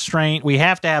some restraint. We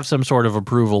have to have some sort of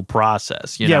approval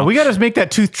process, we got to make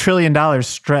that $2 trillion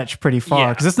stretch pretty far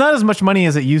because it's not as much money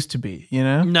as it used to be,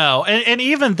 No. And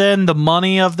even then, the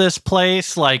money of this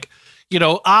place, like,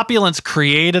 Opulence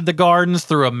created the gardens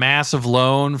through a massive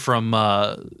loan from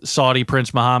Saudi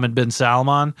Prince Mohammed bin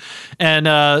Salman.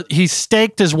 And he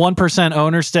staked his 1%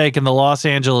 owner stake in the Los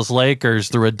Angeles Lakers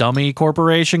through a dummy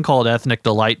corporation called Ethnic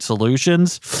Delight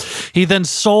Solutions. He then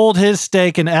sold his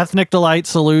stake in Ethnic Delight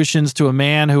Solutions to a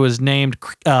man who was named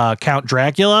Count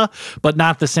Dracula, but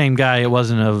not the same guy. It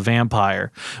wasn't a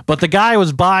vampire. But the guy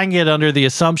was buying it under the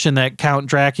assumption that Count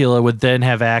Dracula would then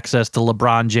have access to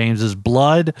LeBron James's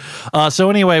blood.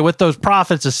 So anyway, with those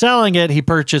profits of selling it, he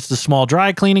purchased a small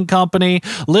dry cleaning company,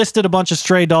 listed a bunch of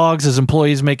stray dogs as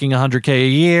employees making $100K a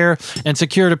year, and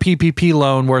secured a PPP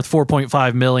loan worth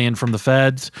 $4.5 million from the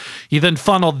feds. He then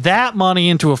funneled that money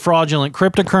into a fraudulent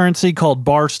cryptocurrency called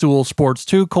Barstool Sports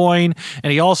 2 coin,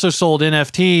 and he also sold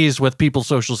NFTs with people's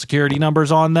social security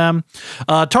numbers on them,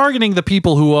 targeting the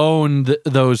people who owned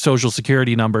those social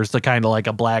security numbers, the kind of like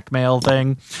a blackmail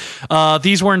thing.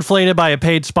 These were inflated by a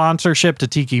paid sponsorship to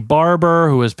Tiki Barber,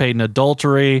 who was paid in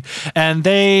adultery, and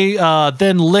they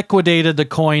then liquidated the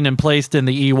coin and placed in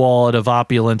the e-wallet of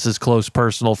Opulence's close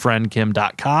personal friend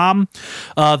Kim.com.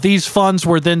 These funds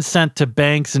were then sent to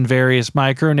banks in various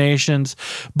micronations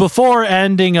before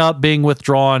ending up being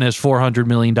withdrawn as $400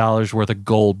 million worth of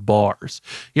gold bars.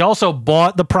 He also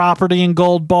bought the property in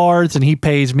gold bars, and he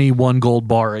pays me 1 gold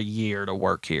bar a year to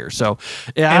work here. So,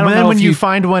 and then when you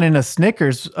find one in a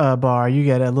Snickers bar, you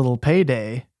get a little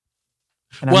payday.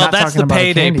 Well, that's the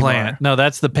payday plan. No,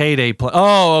 that's the payday plan.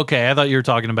 Oh, okay. I thought you were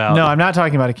talking about... No, I'm not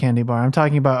talking about a candy bar. I'm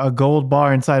talking about a gold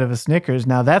bar inside of a Snickers.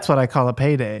 Now, that's what I call a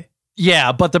payday.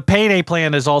 Yeah, but the payday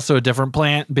plan is also a different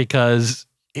plan because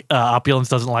Opulence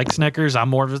doesn't like Snickers. I'm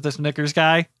more of the Snickers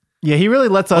guy. Yeah, he really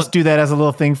lets us do that as a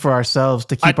little thing for ourselves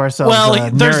to keep ourselves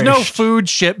there's nourished. no food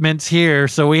shipments here,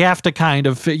 so we have to kind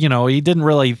of, he didn't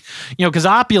really, because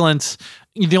Opulence...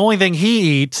 The only thing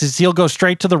he eats is he'll go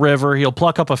straight to the river, he'll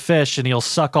pluck up a fish, and he'll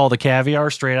suck all the caviar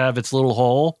straight out of its little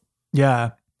hole.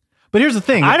 Yeah. But here's the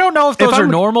thing. I don't know if those are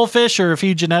normal fish or if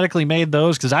he genetically made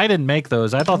those, because I didn't make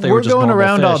those. I thought they were just normal fish. We're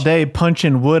going around all day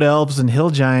punching wood elves and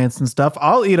hill giants and stuff.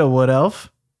 I'll eat a wood elf.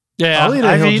 Yeah,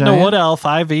 I've eaten a wood elf.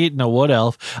 I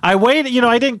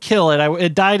didn't kill it.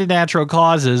 It died of natural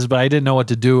causes, but I didn't know what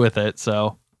to do with it,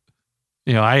 so,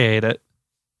 I ate it.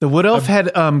 The wood elf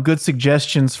had good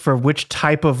suggestions for which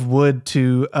type of wood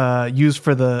to use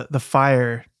for the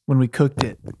fire when we cooked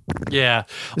it. Yeah,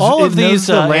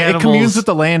 it communes with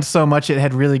the land so much. It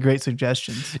had really great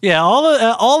suggestions. Yeah,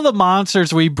 all the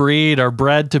monsters we breed are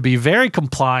bred to be very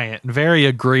compliant and very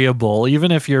agreeable,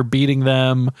 even if you're beating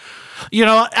them.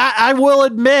 I will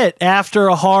admit, after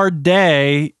a hard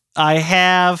day, I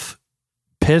have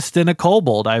pissed in a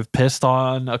kobold. I've pissed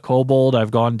on a kobold. I've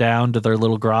gone down to their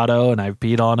little grotto and I've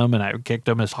peed on them and I've kicked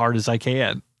them as hard as I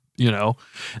can.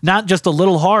 Not just a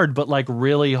little hard, but like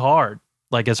really hard.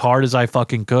 Like as hard as I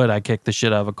fucking could, I kicked the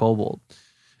shit out of a kobold.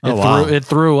 It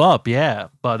threw up, yeah.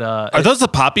 But are those the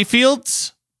poppy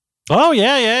fields? Oh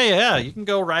yeah. You can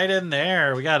go right in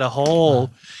there. We got a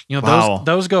whole,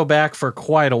 those go back for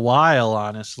quite a while.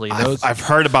 Honestly, I've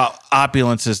heard about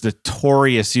Opulence's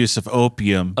notorious use of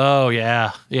opium. Oh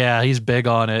yeah, he's big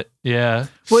on it. Yeah.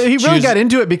 Well, he really got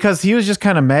into it because he was just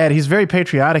kind of mad. He's very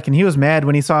patriotic, and he was mad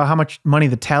when he saw how much money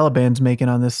the Taliban's making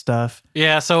on this stuff.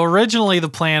 Yeah, so originally the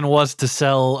plan was to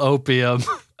sell opium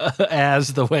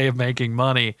as the way of making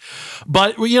money.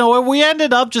 But, we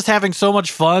ended up just having so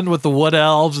much fun with the wood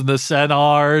elves and the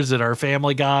centaurs and our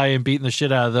Family Guy and beating the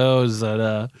shit out of those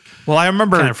that, well, I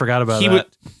remember kind of forgot about that.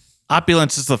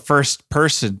 Opulence is the first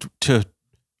person to,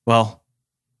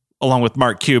 along with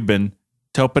Mark Cuban,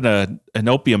 to open an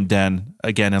opium den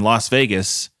again in Las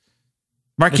Vegas.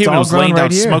 Mark Cuban was laying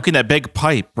down smoking that big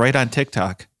pipe right on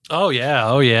TikTok. Oh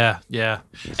yeah.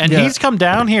 And he's come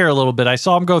down here a little bit. I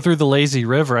saw him go through the lazy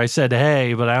river. I said,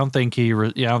 "Hey," but I don't think he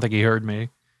heard me.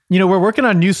 We're working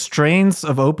on new strains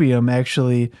of opium.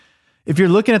 Actually, if you're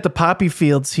looking at the poppy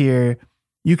fields here,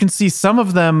 you can see some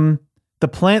of them. The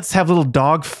plants have little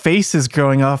dog faces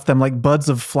growing off them, like buds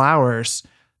of flowers.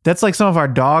 That's like some of our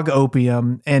dog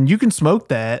opium, and you can smoke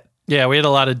that. Yeah, we had a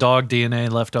lot of dog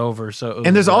DNA left over.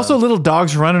 And there's also little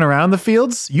dogs running around the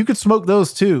fields. You could smoke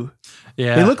those too.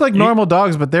 Yeah, they look like normal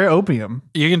dogs, but they're opium.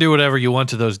 You can do whatever you want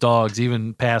to those dogs,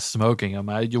 even past smoking them.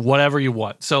 Whatever you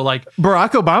want. So, like,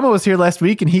 Barack Obama was here last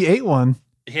week, and he ate one.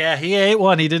 Yeah, he ate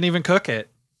one. He didn't even cook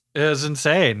it. It was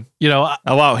insane. Oh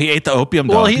wow, he ate the opium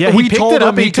dog. Well, we picked it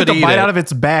up. He took a bite out of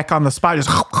its back on the spot. Just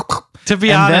to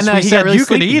be honest, we said you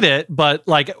could eat it, but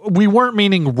like we weren't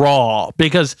meaning raw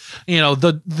because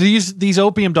these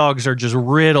opium dogs are just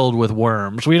riddled with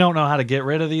worms. We don't know how to get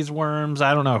rid of these worms.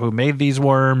 I don't know who made these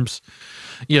worms.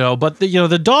 But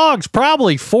the dog's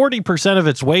probably 40% of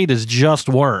its weight is just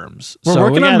worms. We're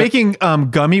working on making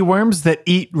gummy worms that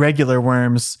eat regular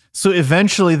worms. So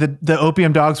eventually the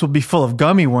opium dogs will be full of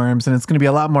gummy worms, and it's going to be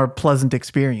a lot more pleasant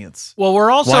experience. Well,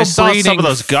 we're also I saw some of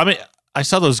those gummy. I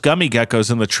saw those gummy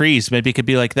geckos in the trees. Maybe it could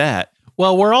be like that.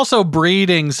 Well, we're also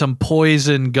breeding some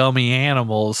poison gummy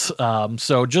animals,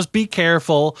 so just be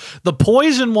careful. The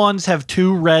poison ones have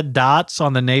 2 red dots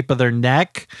on the nape of their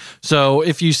neck. So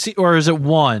if you see, or is it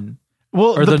 1?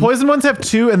 Well, the poison ones have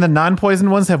 2, and the non-poison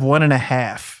ones have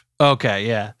 1.5. Okay,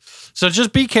 yeah. So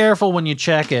just be careful when you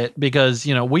check it because,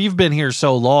 we've been here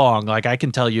so long. Like, I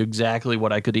can tell you exactly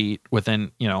what I could eat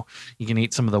within, you can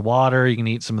eat some of the water, you can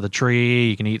eat some of the tree,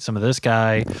 you can eat some of this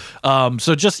guy.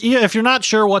 So just, if you're not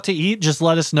sure what to eat, just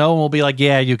let us know and we'll be like,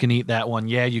 yeah, you can eat that one.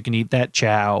 Yeah, you can eat that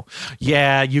chow.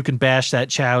 Yeah, you can bash that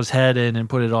chow's head in and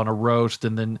put it on a roast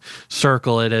and then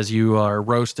circle it as you are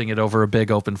roasting it over a big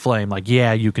open flame. Like,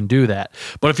 yeah, you can do that.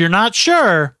 But if you're not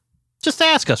sure, just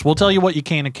ask us. We'll tell you what you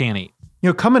can and can't eat.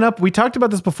 Coming up, we talked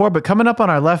about this before, but coming up on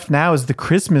our left now is the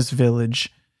Christmas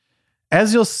Village.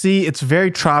 As you'll see, it's very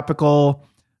tropical.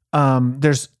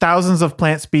 There's thousands of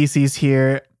plant species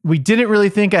here. We didn't really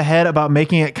think ahead about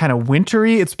making it kind of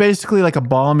wintry. It's basically like a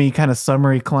balmy kind of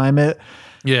summery climate.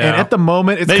 Yeah. And at the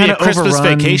moment, it's kind of Christmas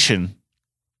overrun. vacation.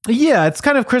 Yeah, it's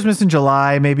kind of Christmas in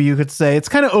July, maybe you could say. It's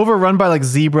kind of overrun by like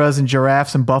zebras and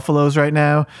giraffes and buffaloes right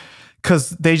now because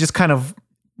they just kind of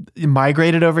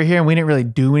migrated over here and we didn't really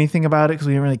do anything about it because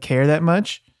we didn't really care that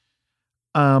much.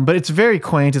 But it's very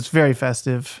quaint. It's very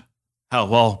festive. Oh,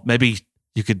 well, maybe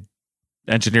you could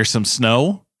engineer some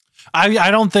snow. I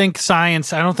don't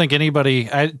think anybody,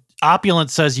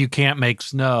 Opulence says you can't make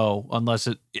snow unless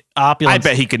Opulence. I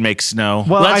bet he could make snow.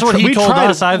 Well, that's what he told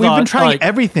us. We've been trying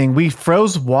everything. We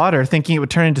froze water thinking it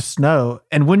would turn into snow.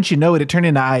 And wouldn't you know it, it turned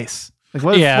into ice. Like,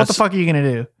 what the fuck are you going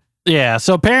to do? Yeah,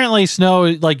 so apparently snow,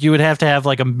 like you would have to have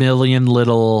like 1 million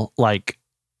little like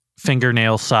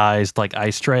fingernail sized like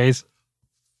ice trays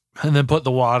and then put the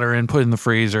water in, put it in the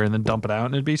freezer and then dump it out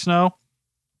and it'd be snow.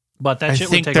 But that shit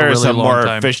would take a really long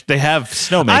time. They have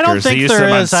snowmakers. I don't think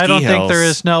there is. I don't think there hills.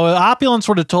 is snow. Opulence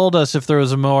would have told us if there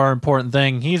was a more important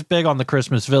thing. He's big on the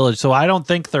Christmas Village, so I don't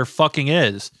think there fucking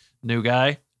is, new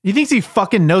guy. He thinks he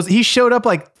fucking knows. He showed up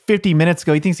like 50 minutes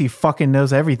ago. He thinks he fucking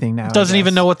knows everything now. Doesn't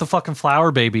even know what the fucking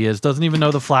flower baby is. Doesn't even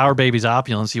know the flower baby's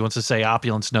Opulence. He wants to say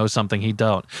Opulence knows something he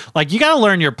don't. Like, you got to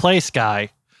learn your place, guy.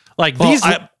 Like,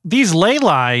 these ley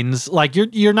lines, like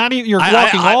you're not even, you're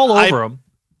walking all over them.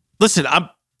 Listen,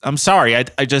 I'm sorry.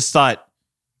 I just thought,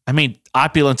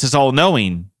 Opulence is all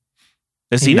knowing.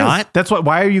 Is he not? That's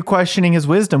why are you questioning his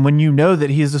wisdom when you know that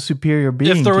he is a superior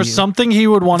being? If there was something he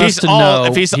would want us to know,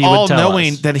 if he's all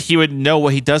knowing, then he would know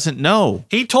what he doesn't know.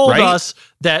 He told us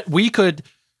that we could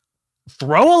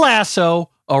throw a lasso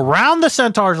around the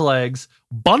centaur's legs,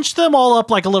 bunch them all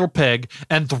up like a little pig,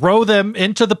 and throw them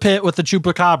into the pit with the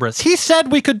chupacabras. He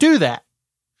said we could do that.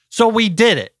 So we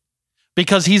did it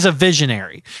because he's a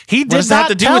visionary. He did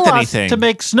not tell us to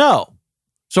make snow.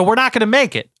 So we're not going to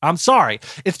make it. I'm sorry.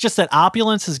 It's just that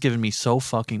Opulence has given me so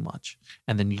fucking much.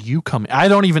 And then you come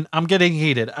in. I'm getting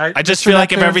heated. I just feel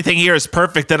like if everything here is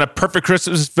perfect, then a perfect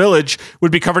Christmas village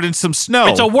would be covered in some snow.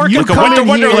 It's a work in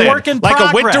wonderland. Like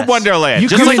a winter wonderland. You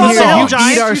Just come like in the here, song.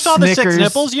 you eat our You saw the Snickers. 6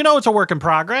 nipples. You know it's a work in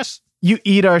progress. You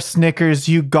eat our Snickers,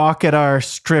 you gawk at our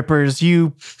strippers,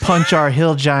 you punch our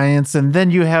hill giants, and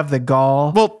then you have the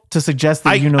gall to suggest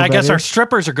that you know I guess better. our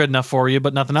strippers are good enough for you,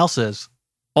 but nothing else is.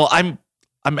 Well, I'm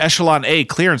echelon A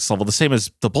clearance level, the same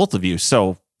as the both of you.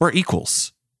 So we're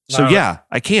equals. So yeah,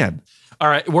 I can. All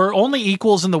right. We're only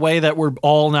equals in the way that we're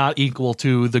all not equal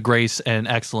to the grace and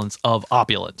excellence of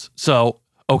Opulence. So,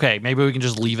 okay, maybe we can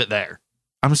just leave it there.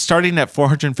 I'm starting at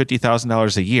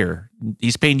 $450,000 a year.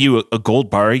 He's paying you a gold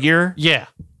bar a year? Yeah.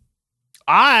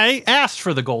 I asked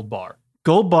for the gold bar.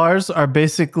 Gold bars are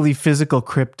basically physical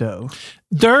crypto.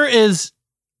 There is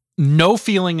no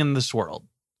feeling in this world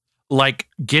like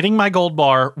getting my gold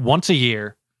bar once a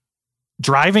year,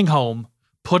 driving home,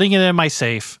 putting it in my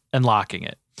safe, and locking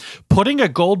it. Putting a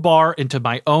gold bar into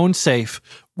my own safe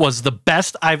was the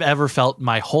best I've ever felt in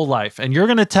my whole life. And you're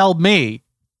going to tell me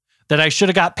that I should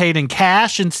have got paid in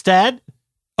cash instead?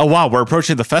 Oh wow, we're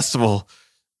approaching the festival.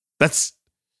 That's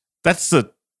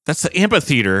the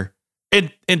amphitheater.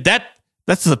 And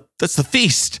that's the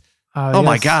feast. Oh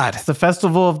my God. It's the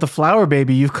festival of the flower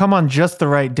baby. You've come on just the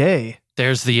right day.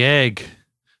 There's the egg.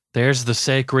 There's the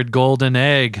sacred golden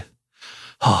egg.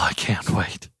 Oh, I can't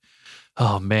wait.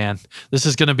 Oh man, this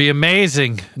is going to be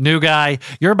amazing. New guy,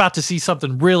 you're about to see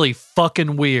something really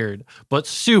fucking weird, but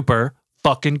super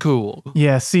fucking cool.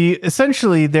 Yeah, see,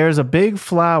 essentially there's a big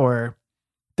flower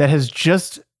that has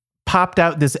just popped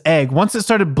out this egg. Once it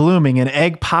started blooming, an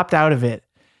egg popped out of it.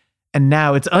 And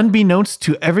now it's unbeknownst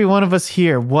to every one of us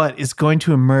here what is going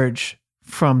to emerge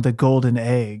from the golden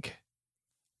egg.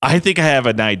 I think I have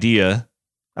an idea.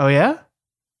 Oh yeah?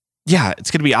 Yeah,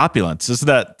 it's going to be Opulence. Isn't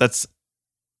that's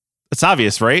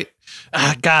obvious, right?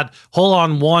 God, hold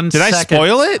on one second. Did I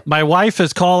spoil it? My wife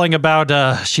is calling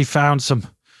about she found some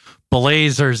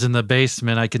blazers in the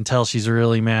basement. I can tell she's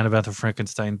really mad about the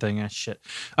Frankenstein thing. Shit.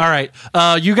 All right.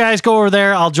 You guys go over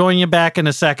there. I'll join you back in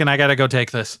a second. I got to go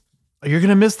take this. You're going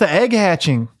to miss the egg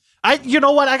hatching. You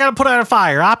know what? I got to put it on a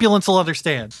fire. Opulence will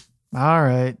understand. All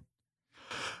right.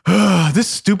 This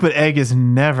stupid egg is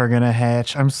never going to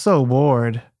hatch. I'm so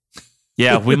bored.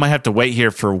 Yeah, we might have to wait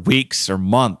here for weeks or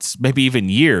months, maybe even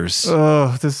years.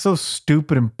 Oh, this is so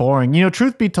stupid and boring. You know,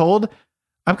 truth be told,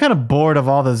 I'm kind of bored of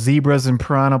all the zebras and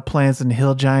piranha plants and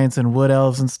hill giants and wood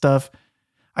elves and stuff.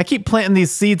 I keep planting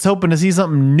these seeds hoping to see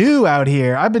something new out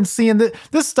here. I've been seeing that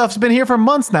this stuff's been here for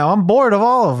months now. I'm bored of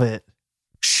all of it.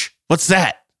 Shh, what's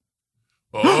that?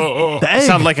 The egg. It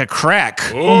sounded like a crack.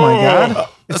 Oh my God.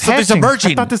 It's Something's hatching.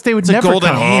 emerging. I thought this day would It's a never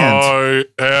golden come. hand.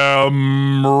 I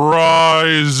am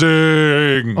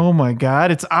rising. Oh my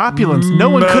God. It's Opulence. No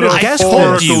one could have guessed this.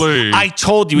 Metaphorically. I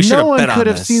told you we should No have bet one on could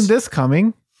have this. seen this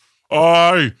coming.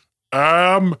 I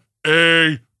am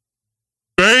a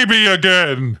baby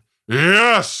again.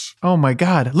 Yes, Oh my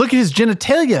God. Look at his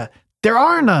genitalia. There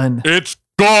are none. it's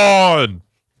gone.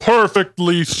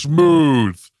 Perfectly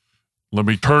smooth. Let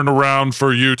me turn around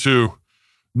for you two.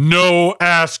 No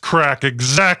ass crack,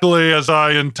 exactly as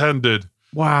I intended.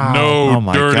 Wow. No Oh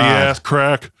my dirty God. ass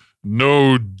crack.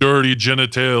 No dirty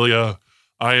genitalia.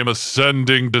 I am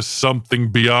ascending to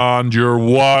something beyond your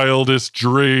wildest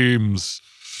dreams.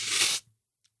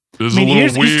 This is I mean, a little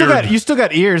ears, weird. you still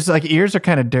got ears. Like, ears are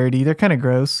kind of dirty. They're kind of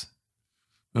gross.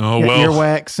 Oh You got well.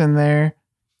 earwax in there.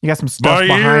 You got some stuff My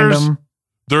behind ears- them.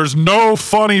 There's no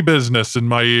funny business in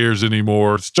my ears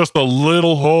anymore. It's just a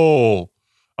little hole.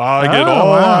 I get Oh, all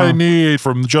wow. I need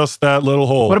from just that little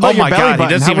hole. What about Oh your my belly God, he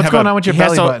button? doesn't even What's have going a- on with your he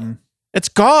has belly a- button? It's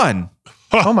gone.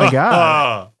 Oh my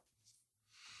God.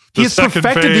 He The has second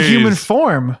perfected the human phase.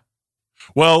 form.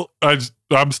 Well,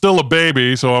 I'm still a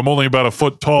baby, so I'm only about a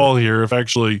foot tall here. If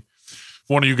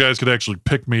one of you guys could actually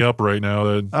pick me up right now,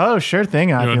 then Oh, sure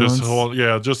thing, Opulence. just hold,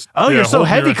 just. Oh, yeah, you're so hold me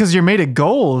heavy right- because you're made of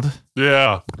gold.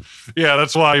 Yeah,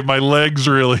 that's why my legs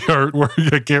really hurt. Where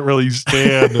I can't really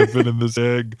stand. I've been in this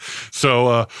egg,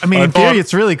 so I mean, in thought- theory,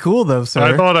 it's really cool, though,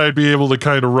 sir. I thought I'd be able to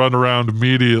kind of run around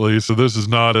immediately, so this is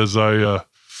not as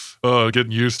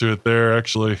getting used to it there,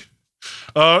 actually.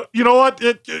 You know what?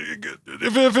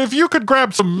 If you could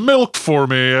grab some milk for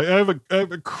me, I have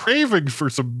a craving for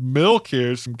some milk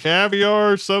here, some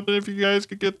caviar or something. If you guys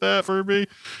could get that for me,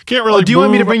 can't really. Do you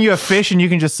want me to move. bring you a fish and you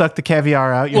can just suck the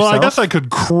caviar out yourself? Well, I guess I could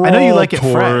crawl. I know you like it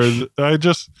toward-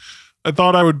 fresh. I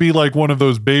thought I would be like one of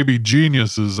those baby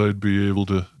geniuses. I'd be able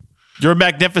to. Your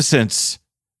magnificence.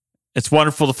 It's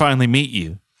wonderful to finally meet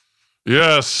you.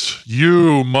 Yes,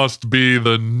 you must be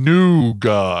the new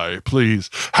guy, please.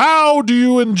 How do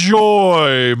you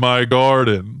enjoy my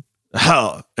garden?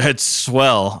 Oh, it's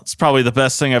swell. It's probably the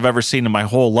best thing I've ever seen in my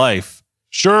whole life.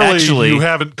 Surely you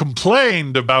haven't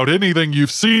complained about anything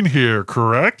you've seen here,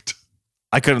 correct?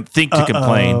 I couldn't think to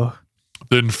complain.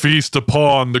 Then feast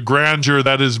upon the grandeur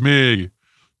that is me.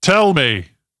 Tell me,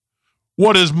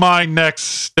 what is my next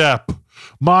step?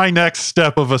 My next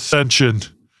step of ascension.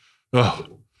 Oh,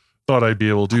 thought I'd be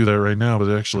able to do that right now, but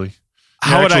actually...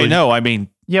 How would I know? I mean...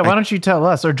 Yeah, why don't you tell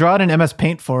us? Or draw it in MS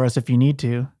Paint for us if you need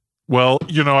to. Well,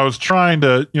 I was trying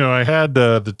to... I had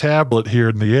the tablet here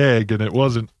in the egg, and it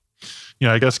wasn't...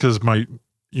 I guess because my...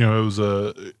 it was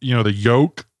the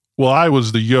yolk. Well, I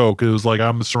was the yolk. It was like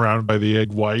I'm surrounded by the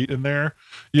egg white in there,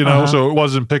 so it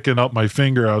wasn't picking up my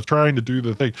finger. I was trying to do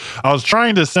the thing. I was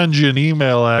trying to send you an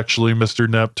email, actually, Mr.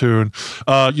 Neptune.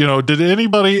 Did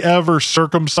anybody ever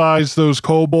circumcise those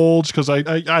kobolds? Because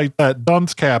that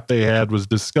dunce cap they had was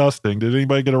disgusting. Did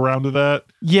anybody get around to that?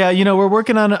 Yeah, I'm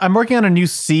working on a new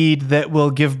seed that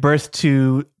will give birth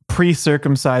to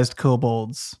pre-circumcised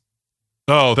kobolds.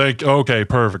 Oh, okay,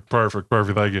 perfect.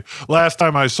 Thank you. Last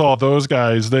time I saw those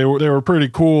guys, they were pretty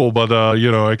cool, but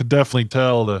I could definitely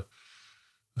tell they're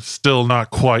still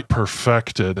not quite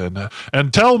perfected.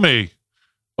 And tell me,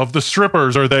 of the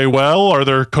strippers, are they well? Are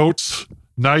their coats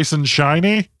nice and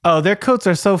shiny? Oh, their coats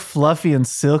are so fluffy and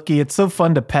silky. It's so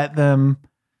fun to pet them.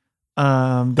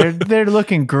 They're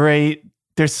looking great.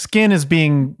 Their skin is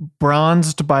being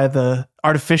bronzed by the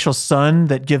artificial sun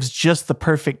that gives just the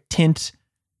perfect tint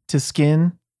to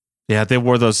skin. Yeah, they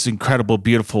wore those incredible,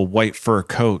 beautiful white fur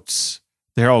coats.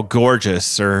 They're all gorgeous,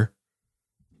 sir.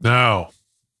 Now,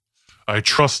 I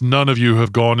trust none of you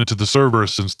have gone into the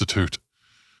Cerberus Institute.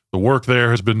 The work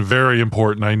there has been very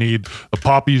important. I need the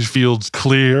poppy fields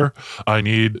clear. I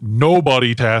need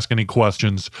nobody to ask any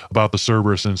questions about the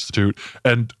Cerberus Institute.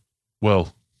 And,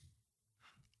 well,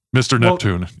 Mr.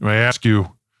 Neptune, may I ask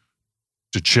you,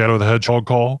 did Shadow the Hedgehog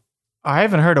call? I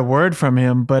haven't heard a word from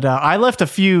him, but I left a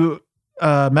few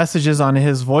messages on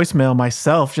his voicemail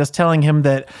myself, just telling him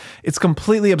that it's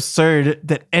completely absurd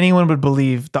that anyone would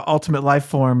believe the ultimate life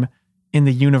form in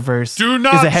the universe is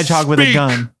a hedgehog with a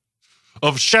gun.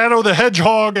 Of Shadow the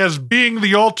Hedgehog as being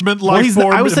the ultimate life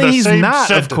form. I was saying he's not,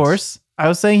 sentence. Of course. I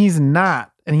was saying he's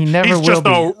not, and he never will be. He's just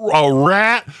a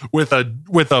rat with a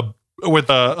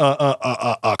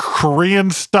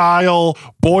Korean style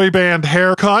boy band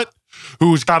haircut,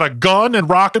 who's got a gun and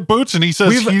rocket boots, and he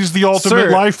says he's the ultimate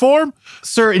life form?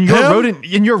 Sir, in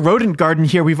your rodent garden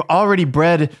here, we've already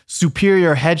bred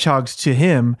superior hedgehogs to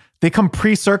him. They come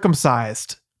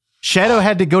pre-circumcised. Shadow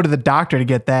had to go to the doctor to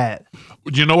get that.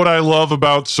 You know what I love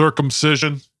about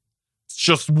circumcision? It's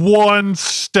just one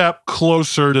step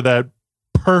closer to that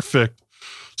perfect,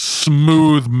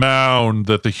 smooth mound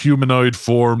that the humanoid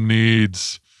form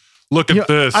needs. Look at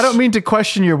this. I don't mean to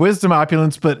question your wisdom,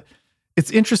 Opulence, but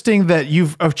it's interesting that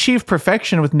you've achieved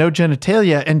perfection with no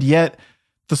genitalia, and yet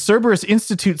the Cerberus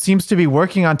Institute seems to be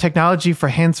working on technology for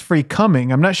hands-free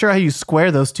coming. I'm not sure how you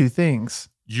square those two things.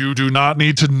 You do not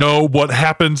need to know what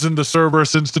happens in the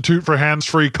Cerberus Institute for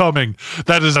hands-free coming.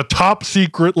 That is a top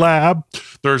secret lab.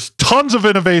 There's tons of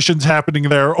innovations happening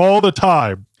there all the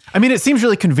time. I mean, it seems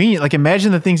really convenient. Like,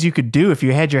 imagine the things you could do if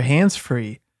you had your hands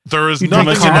free. There is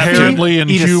nothing inherently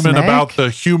inhuman about the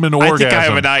human orgasm.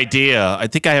 I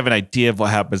think I have an idea of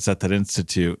what happens at that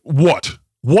institute. What?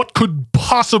 What could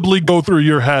possibly go through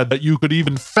your head that you could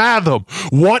even fathom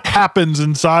what happens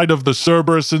inside of the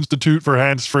Cerberus Institute for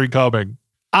hands-free coming?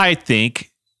 I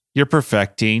think you're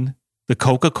perfecting the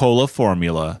Coca-Cola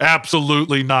formula.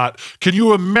 Absolutely not. Can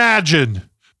you imagine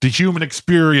the human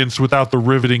experience without the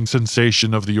riveting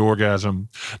sensation of the orgasm?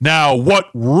 Now, what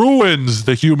ruins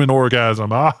the human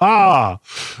orgasm? Aha!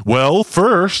 Well,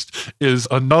 first is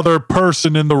another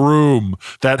person in the room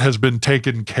that has been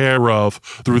taken care of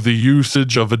through the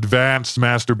usage of advanced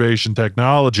masturbation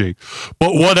technology.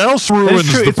 But what else ruins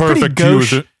the perfect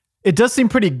user? It does seem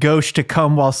pretty gauche to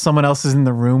come while someone else is in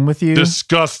the room with you.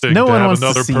 Disgusting no to one have wants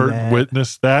another to see person that.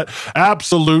 witness that.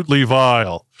 Absolutely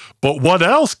vile. But what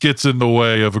else gets in the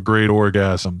way of a great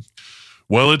orgasm?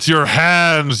 Well, it's your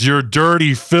hands, your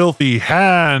dirty, filthy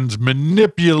hands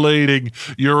manipulating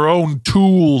your own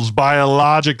tools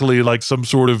biologically like some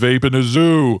sort of ape in a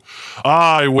zoo.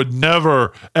 I would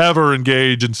never, ever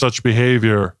engage in such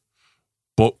behavior.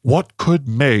 But what could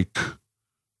make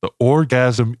the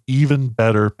orgasm even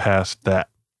better past that?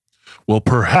 Well,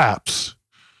 perhaps,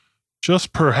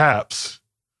 just perhaps,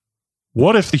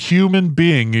 what if the human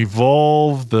being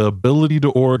evolved the ability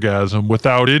to orgasm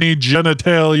without any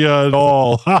genitalia at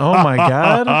all? Oh my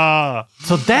God.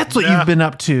 So that's what you've been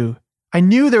up to. I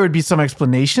knew there would be some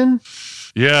explanation.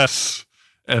 Yes.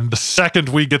 And the second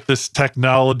we get this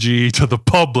technology to the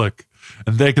public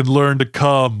and they can learn to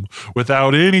come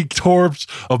without any sorts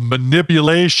of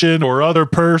manipulation or other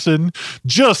person,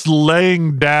 just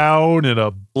laying down in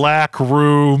a black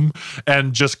room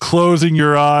and just closing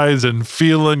your eyes and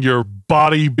feeling your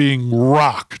body being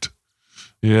rocked.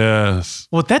 Yes.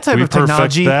 Well, with that type We of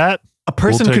technology, perfect that, a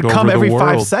person we'll take could come over the every 5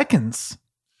 world. seconds.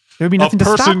 There would be nothing to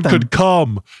stop person them. could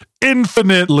come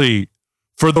infinitely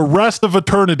for the rest of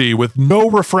eternity with no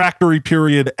refractory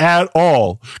period at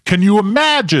all. Can you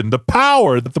imagine the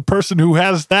power that the person who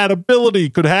has that ability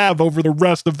could have over the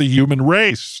rest of the human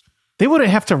race? They wouldn't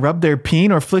have to rub their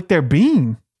peen or flick their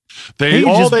bean. They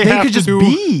They have could to just do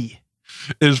be.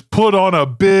 is put on a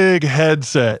big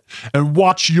headset and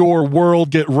watch your world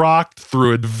get rocked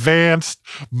through advanced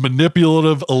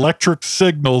manipulative electric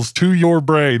signals to your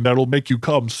brain that'll make you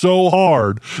come so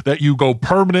hard that you go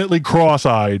permanently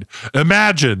cross-eyed.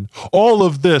 Imagine all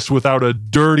of this without a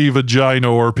dirty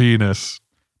vagina or penis.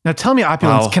 Now tell me,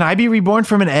 Opulence, Wow. can I be reborn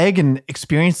from an egg and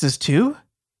experience this too?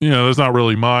 You know, that's not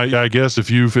really I guess if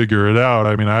you figure it out.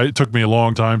 I mean, it took me a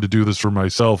long time to do this for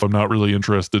myself. I'm not really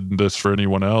interested in this for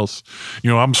anyone else. You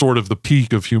know, I'm sort of the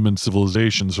peak of human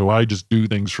civilization, so I just do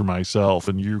things for myself,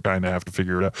 and you kind of have to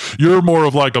figure it out. You're more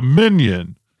of like a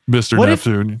minion, Mr.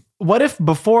 Neptune. What if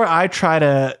before I try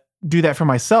to do that for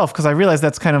myself, because I realize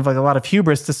that's kind of like a lot of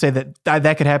hubris to say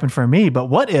that could happen for me, but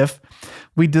what if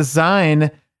we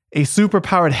design a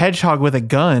superpowered hedgehog with a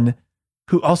gun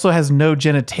who also has no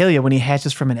genitalia when he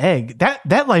hatches from an egg?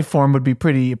 That life form would be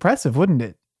pretty impressive, wouldn't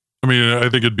it? I mean, I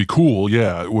think it'd be cool.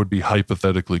 Yeah, it would be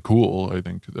hypothetically cool. I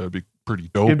think that'd be pretty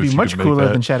dope. It'd be if you much could make cooler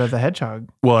that. than Shadow the Hedgehog.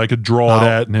 Well, I could draw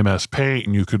that in MS Paint,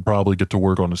 and you could probably get to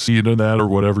work on a scene of that or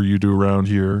whatever you do around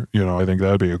here. You know, I think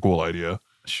that'd be a cool idea.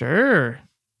 Sure.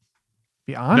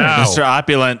 Be honored. Now- Mr.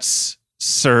 Opulence,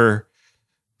 sir,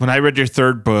 when I read your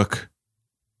third book,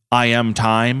 I Am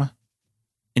Time,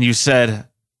 and you said,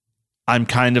 I'm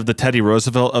kind of the Teddy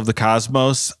Roosevelt of the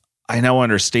cosmos, I now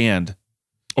understand.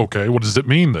 Okay, what does it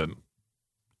mean then?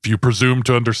 If you presume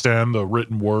to understand the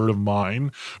written word of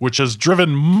mine, which has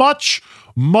driven much,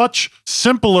 much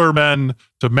simpler men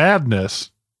to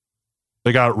madness,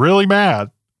 they got really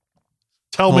mad.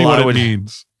 Tell me Well, what I it would-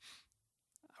 means.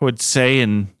 I would say,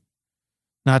 and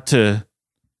not to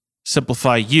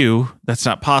simplify you, that's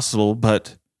not possible,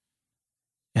 but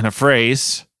in a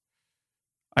phrase,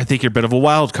 I think you're a bit of a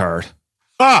wild card.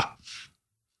 Ah!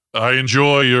 I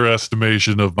enjoy your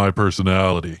estimation of my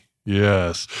personality.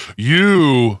 Yes.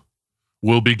 You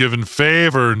will be given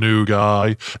favor, new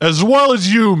guy, as well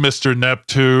as you, Mr.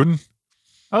 Neptune.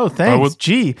 Oh, thanks. would-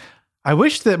 Gee, I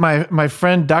wish that my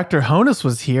friend Dr. Honus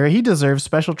was here. He deserves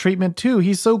special treatment too.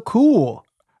 He's so cool.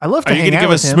 I love to Are you hang going to out give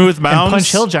with us him smooth and mounds?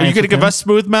 punch hill Are you giants going to with give him. us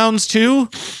smooth mounds too?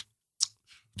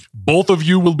 Both of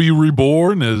you will be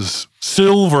reborn as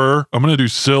silver. I'm going to do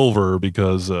silver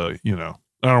because, you know,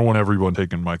 I don't want everyone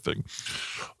taking my thing.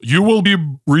 You will be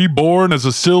reborn as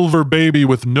a silver baby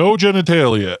with no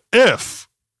genitalia if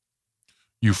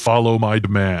you follow my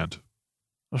demand.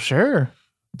 Well, sure.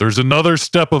 There's another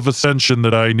step of ascension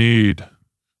that I need.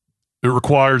 It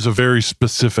requires a very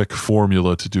specific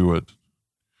formula to do it.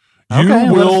 Okay, You let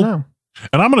us will, know.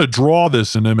 and I'm going to draw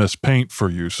this in MS Paint for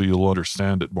you so you'll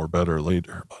understand it more better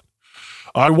later. But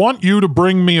I want you to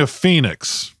bring me a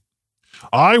phoenix.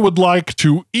 I would like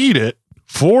to eat it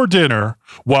for dinner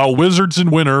while Wizards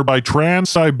in Winter by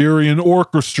Trans-Siberian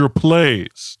Orchestra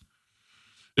plays.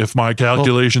 If my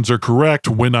calculations are correct,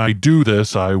 when I do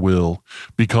this, I will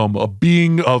become a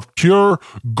being of pure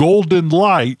golden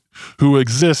light who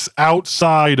exists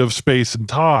outside of space and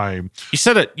time. You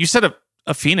said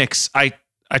a phoenix. I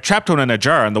trapped one in a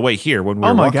jar on the way here when we were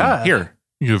Oh my walking God. here.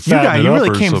 You You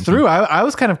really came through. I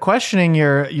was kind of questioning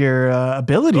your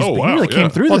abilities, Oh, but wow, you really came yeah.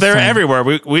 through Well, this they're time. everywhere.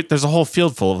 We there's a whole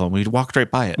field full of them. We walked right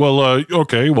by it. Well,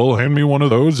 okay. Well, hand me one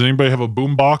of those. Anybody have a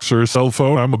boombox or a cell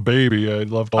phone? I'm a baby. I'd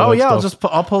love all Oh that yeah, stuff.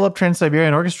 I'll pull up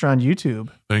Trans-Siberian Orchestra on YouTube.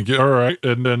 Thank you. All right.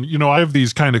 And then, you know, I have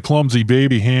these kind of clumsy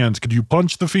baby hands. Could you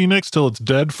punch the phoenix till it's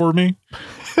dead for me?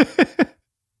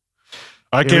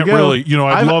 I Here we can't go. really, you know,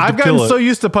 I'd love I've to kill gotten it. so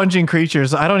used to punching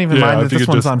creatures, I don't even Yeah, mind if that you this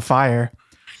could one's just- on fire.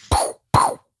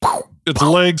 Its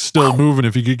legs still moving.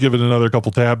 If you could give it another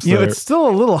couple taps You know, there. it's still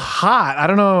a little hot. I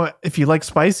don't know if you like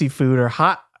spicy food or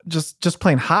hot, just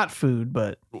plain hot food,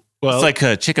 but Well, it's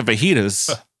like chicken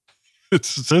fajitas. it's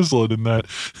sizzling in that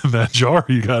jar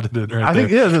you got it in right I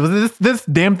there. think this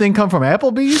damn thing come from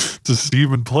Applebee's. It's a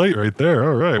steaming plate right there.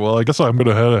 All right. Well, I guess I'm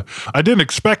gonna have. I didn't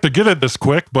expect to get it this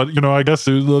quick, but you know, I guess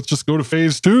let's just go to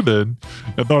phase 2 then.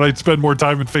 I thought I'd spend more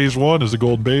time in phase 1 as a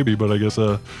golden baby, but I guess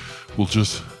we'll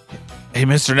just Hey,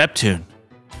 Mr. Neptune.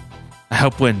 I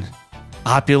hope when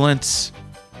Opulence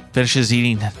finishes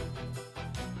eating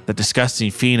the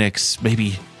disgusting phoenix,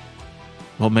 maybe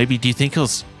do you think he'll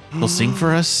sing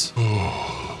for us?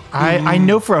 I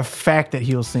know for a fact that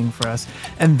he'll sing for us.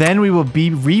 And then we will be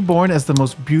reborn as the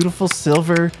most beautiful,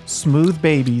 silver, smooth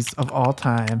babies of all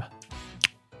time.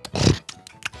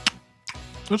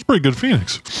 That's pretty good,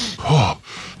 Phoenix. Oh,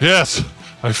 yes,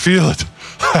 I feel it.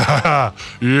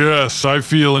 Yes, I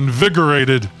feel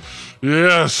invigorated.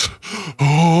 Yes.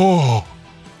 Oh.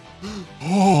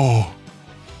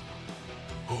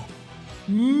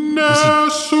 Nesundoma.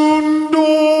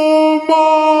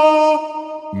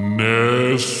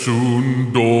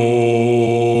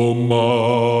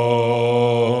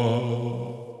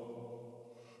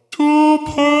 Tu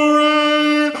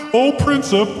pere, O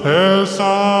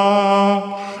Principessa,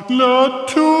 la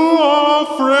tua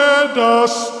fredda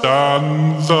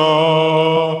stanza,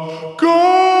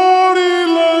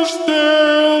 gorilas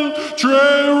del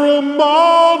tre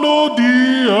romano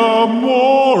di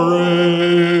amore,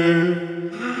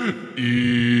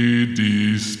 e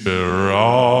di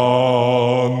speranza.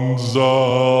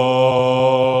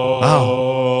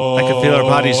 Wow, I can feel our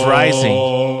bodies rising.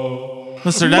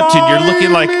 Mr. Neptune, you're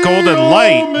looking like golden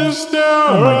light.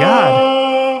 Oh my God.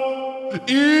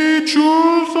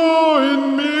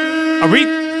 Are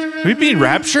we being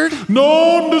raptured?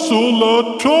 Non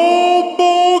sola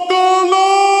tombocala.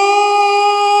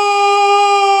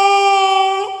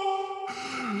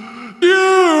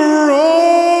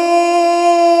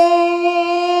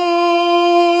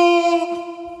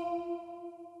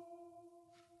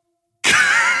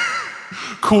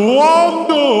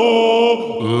 Quando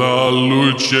la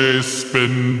luce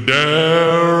spenderà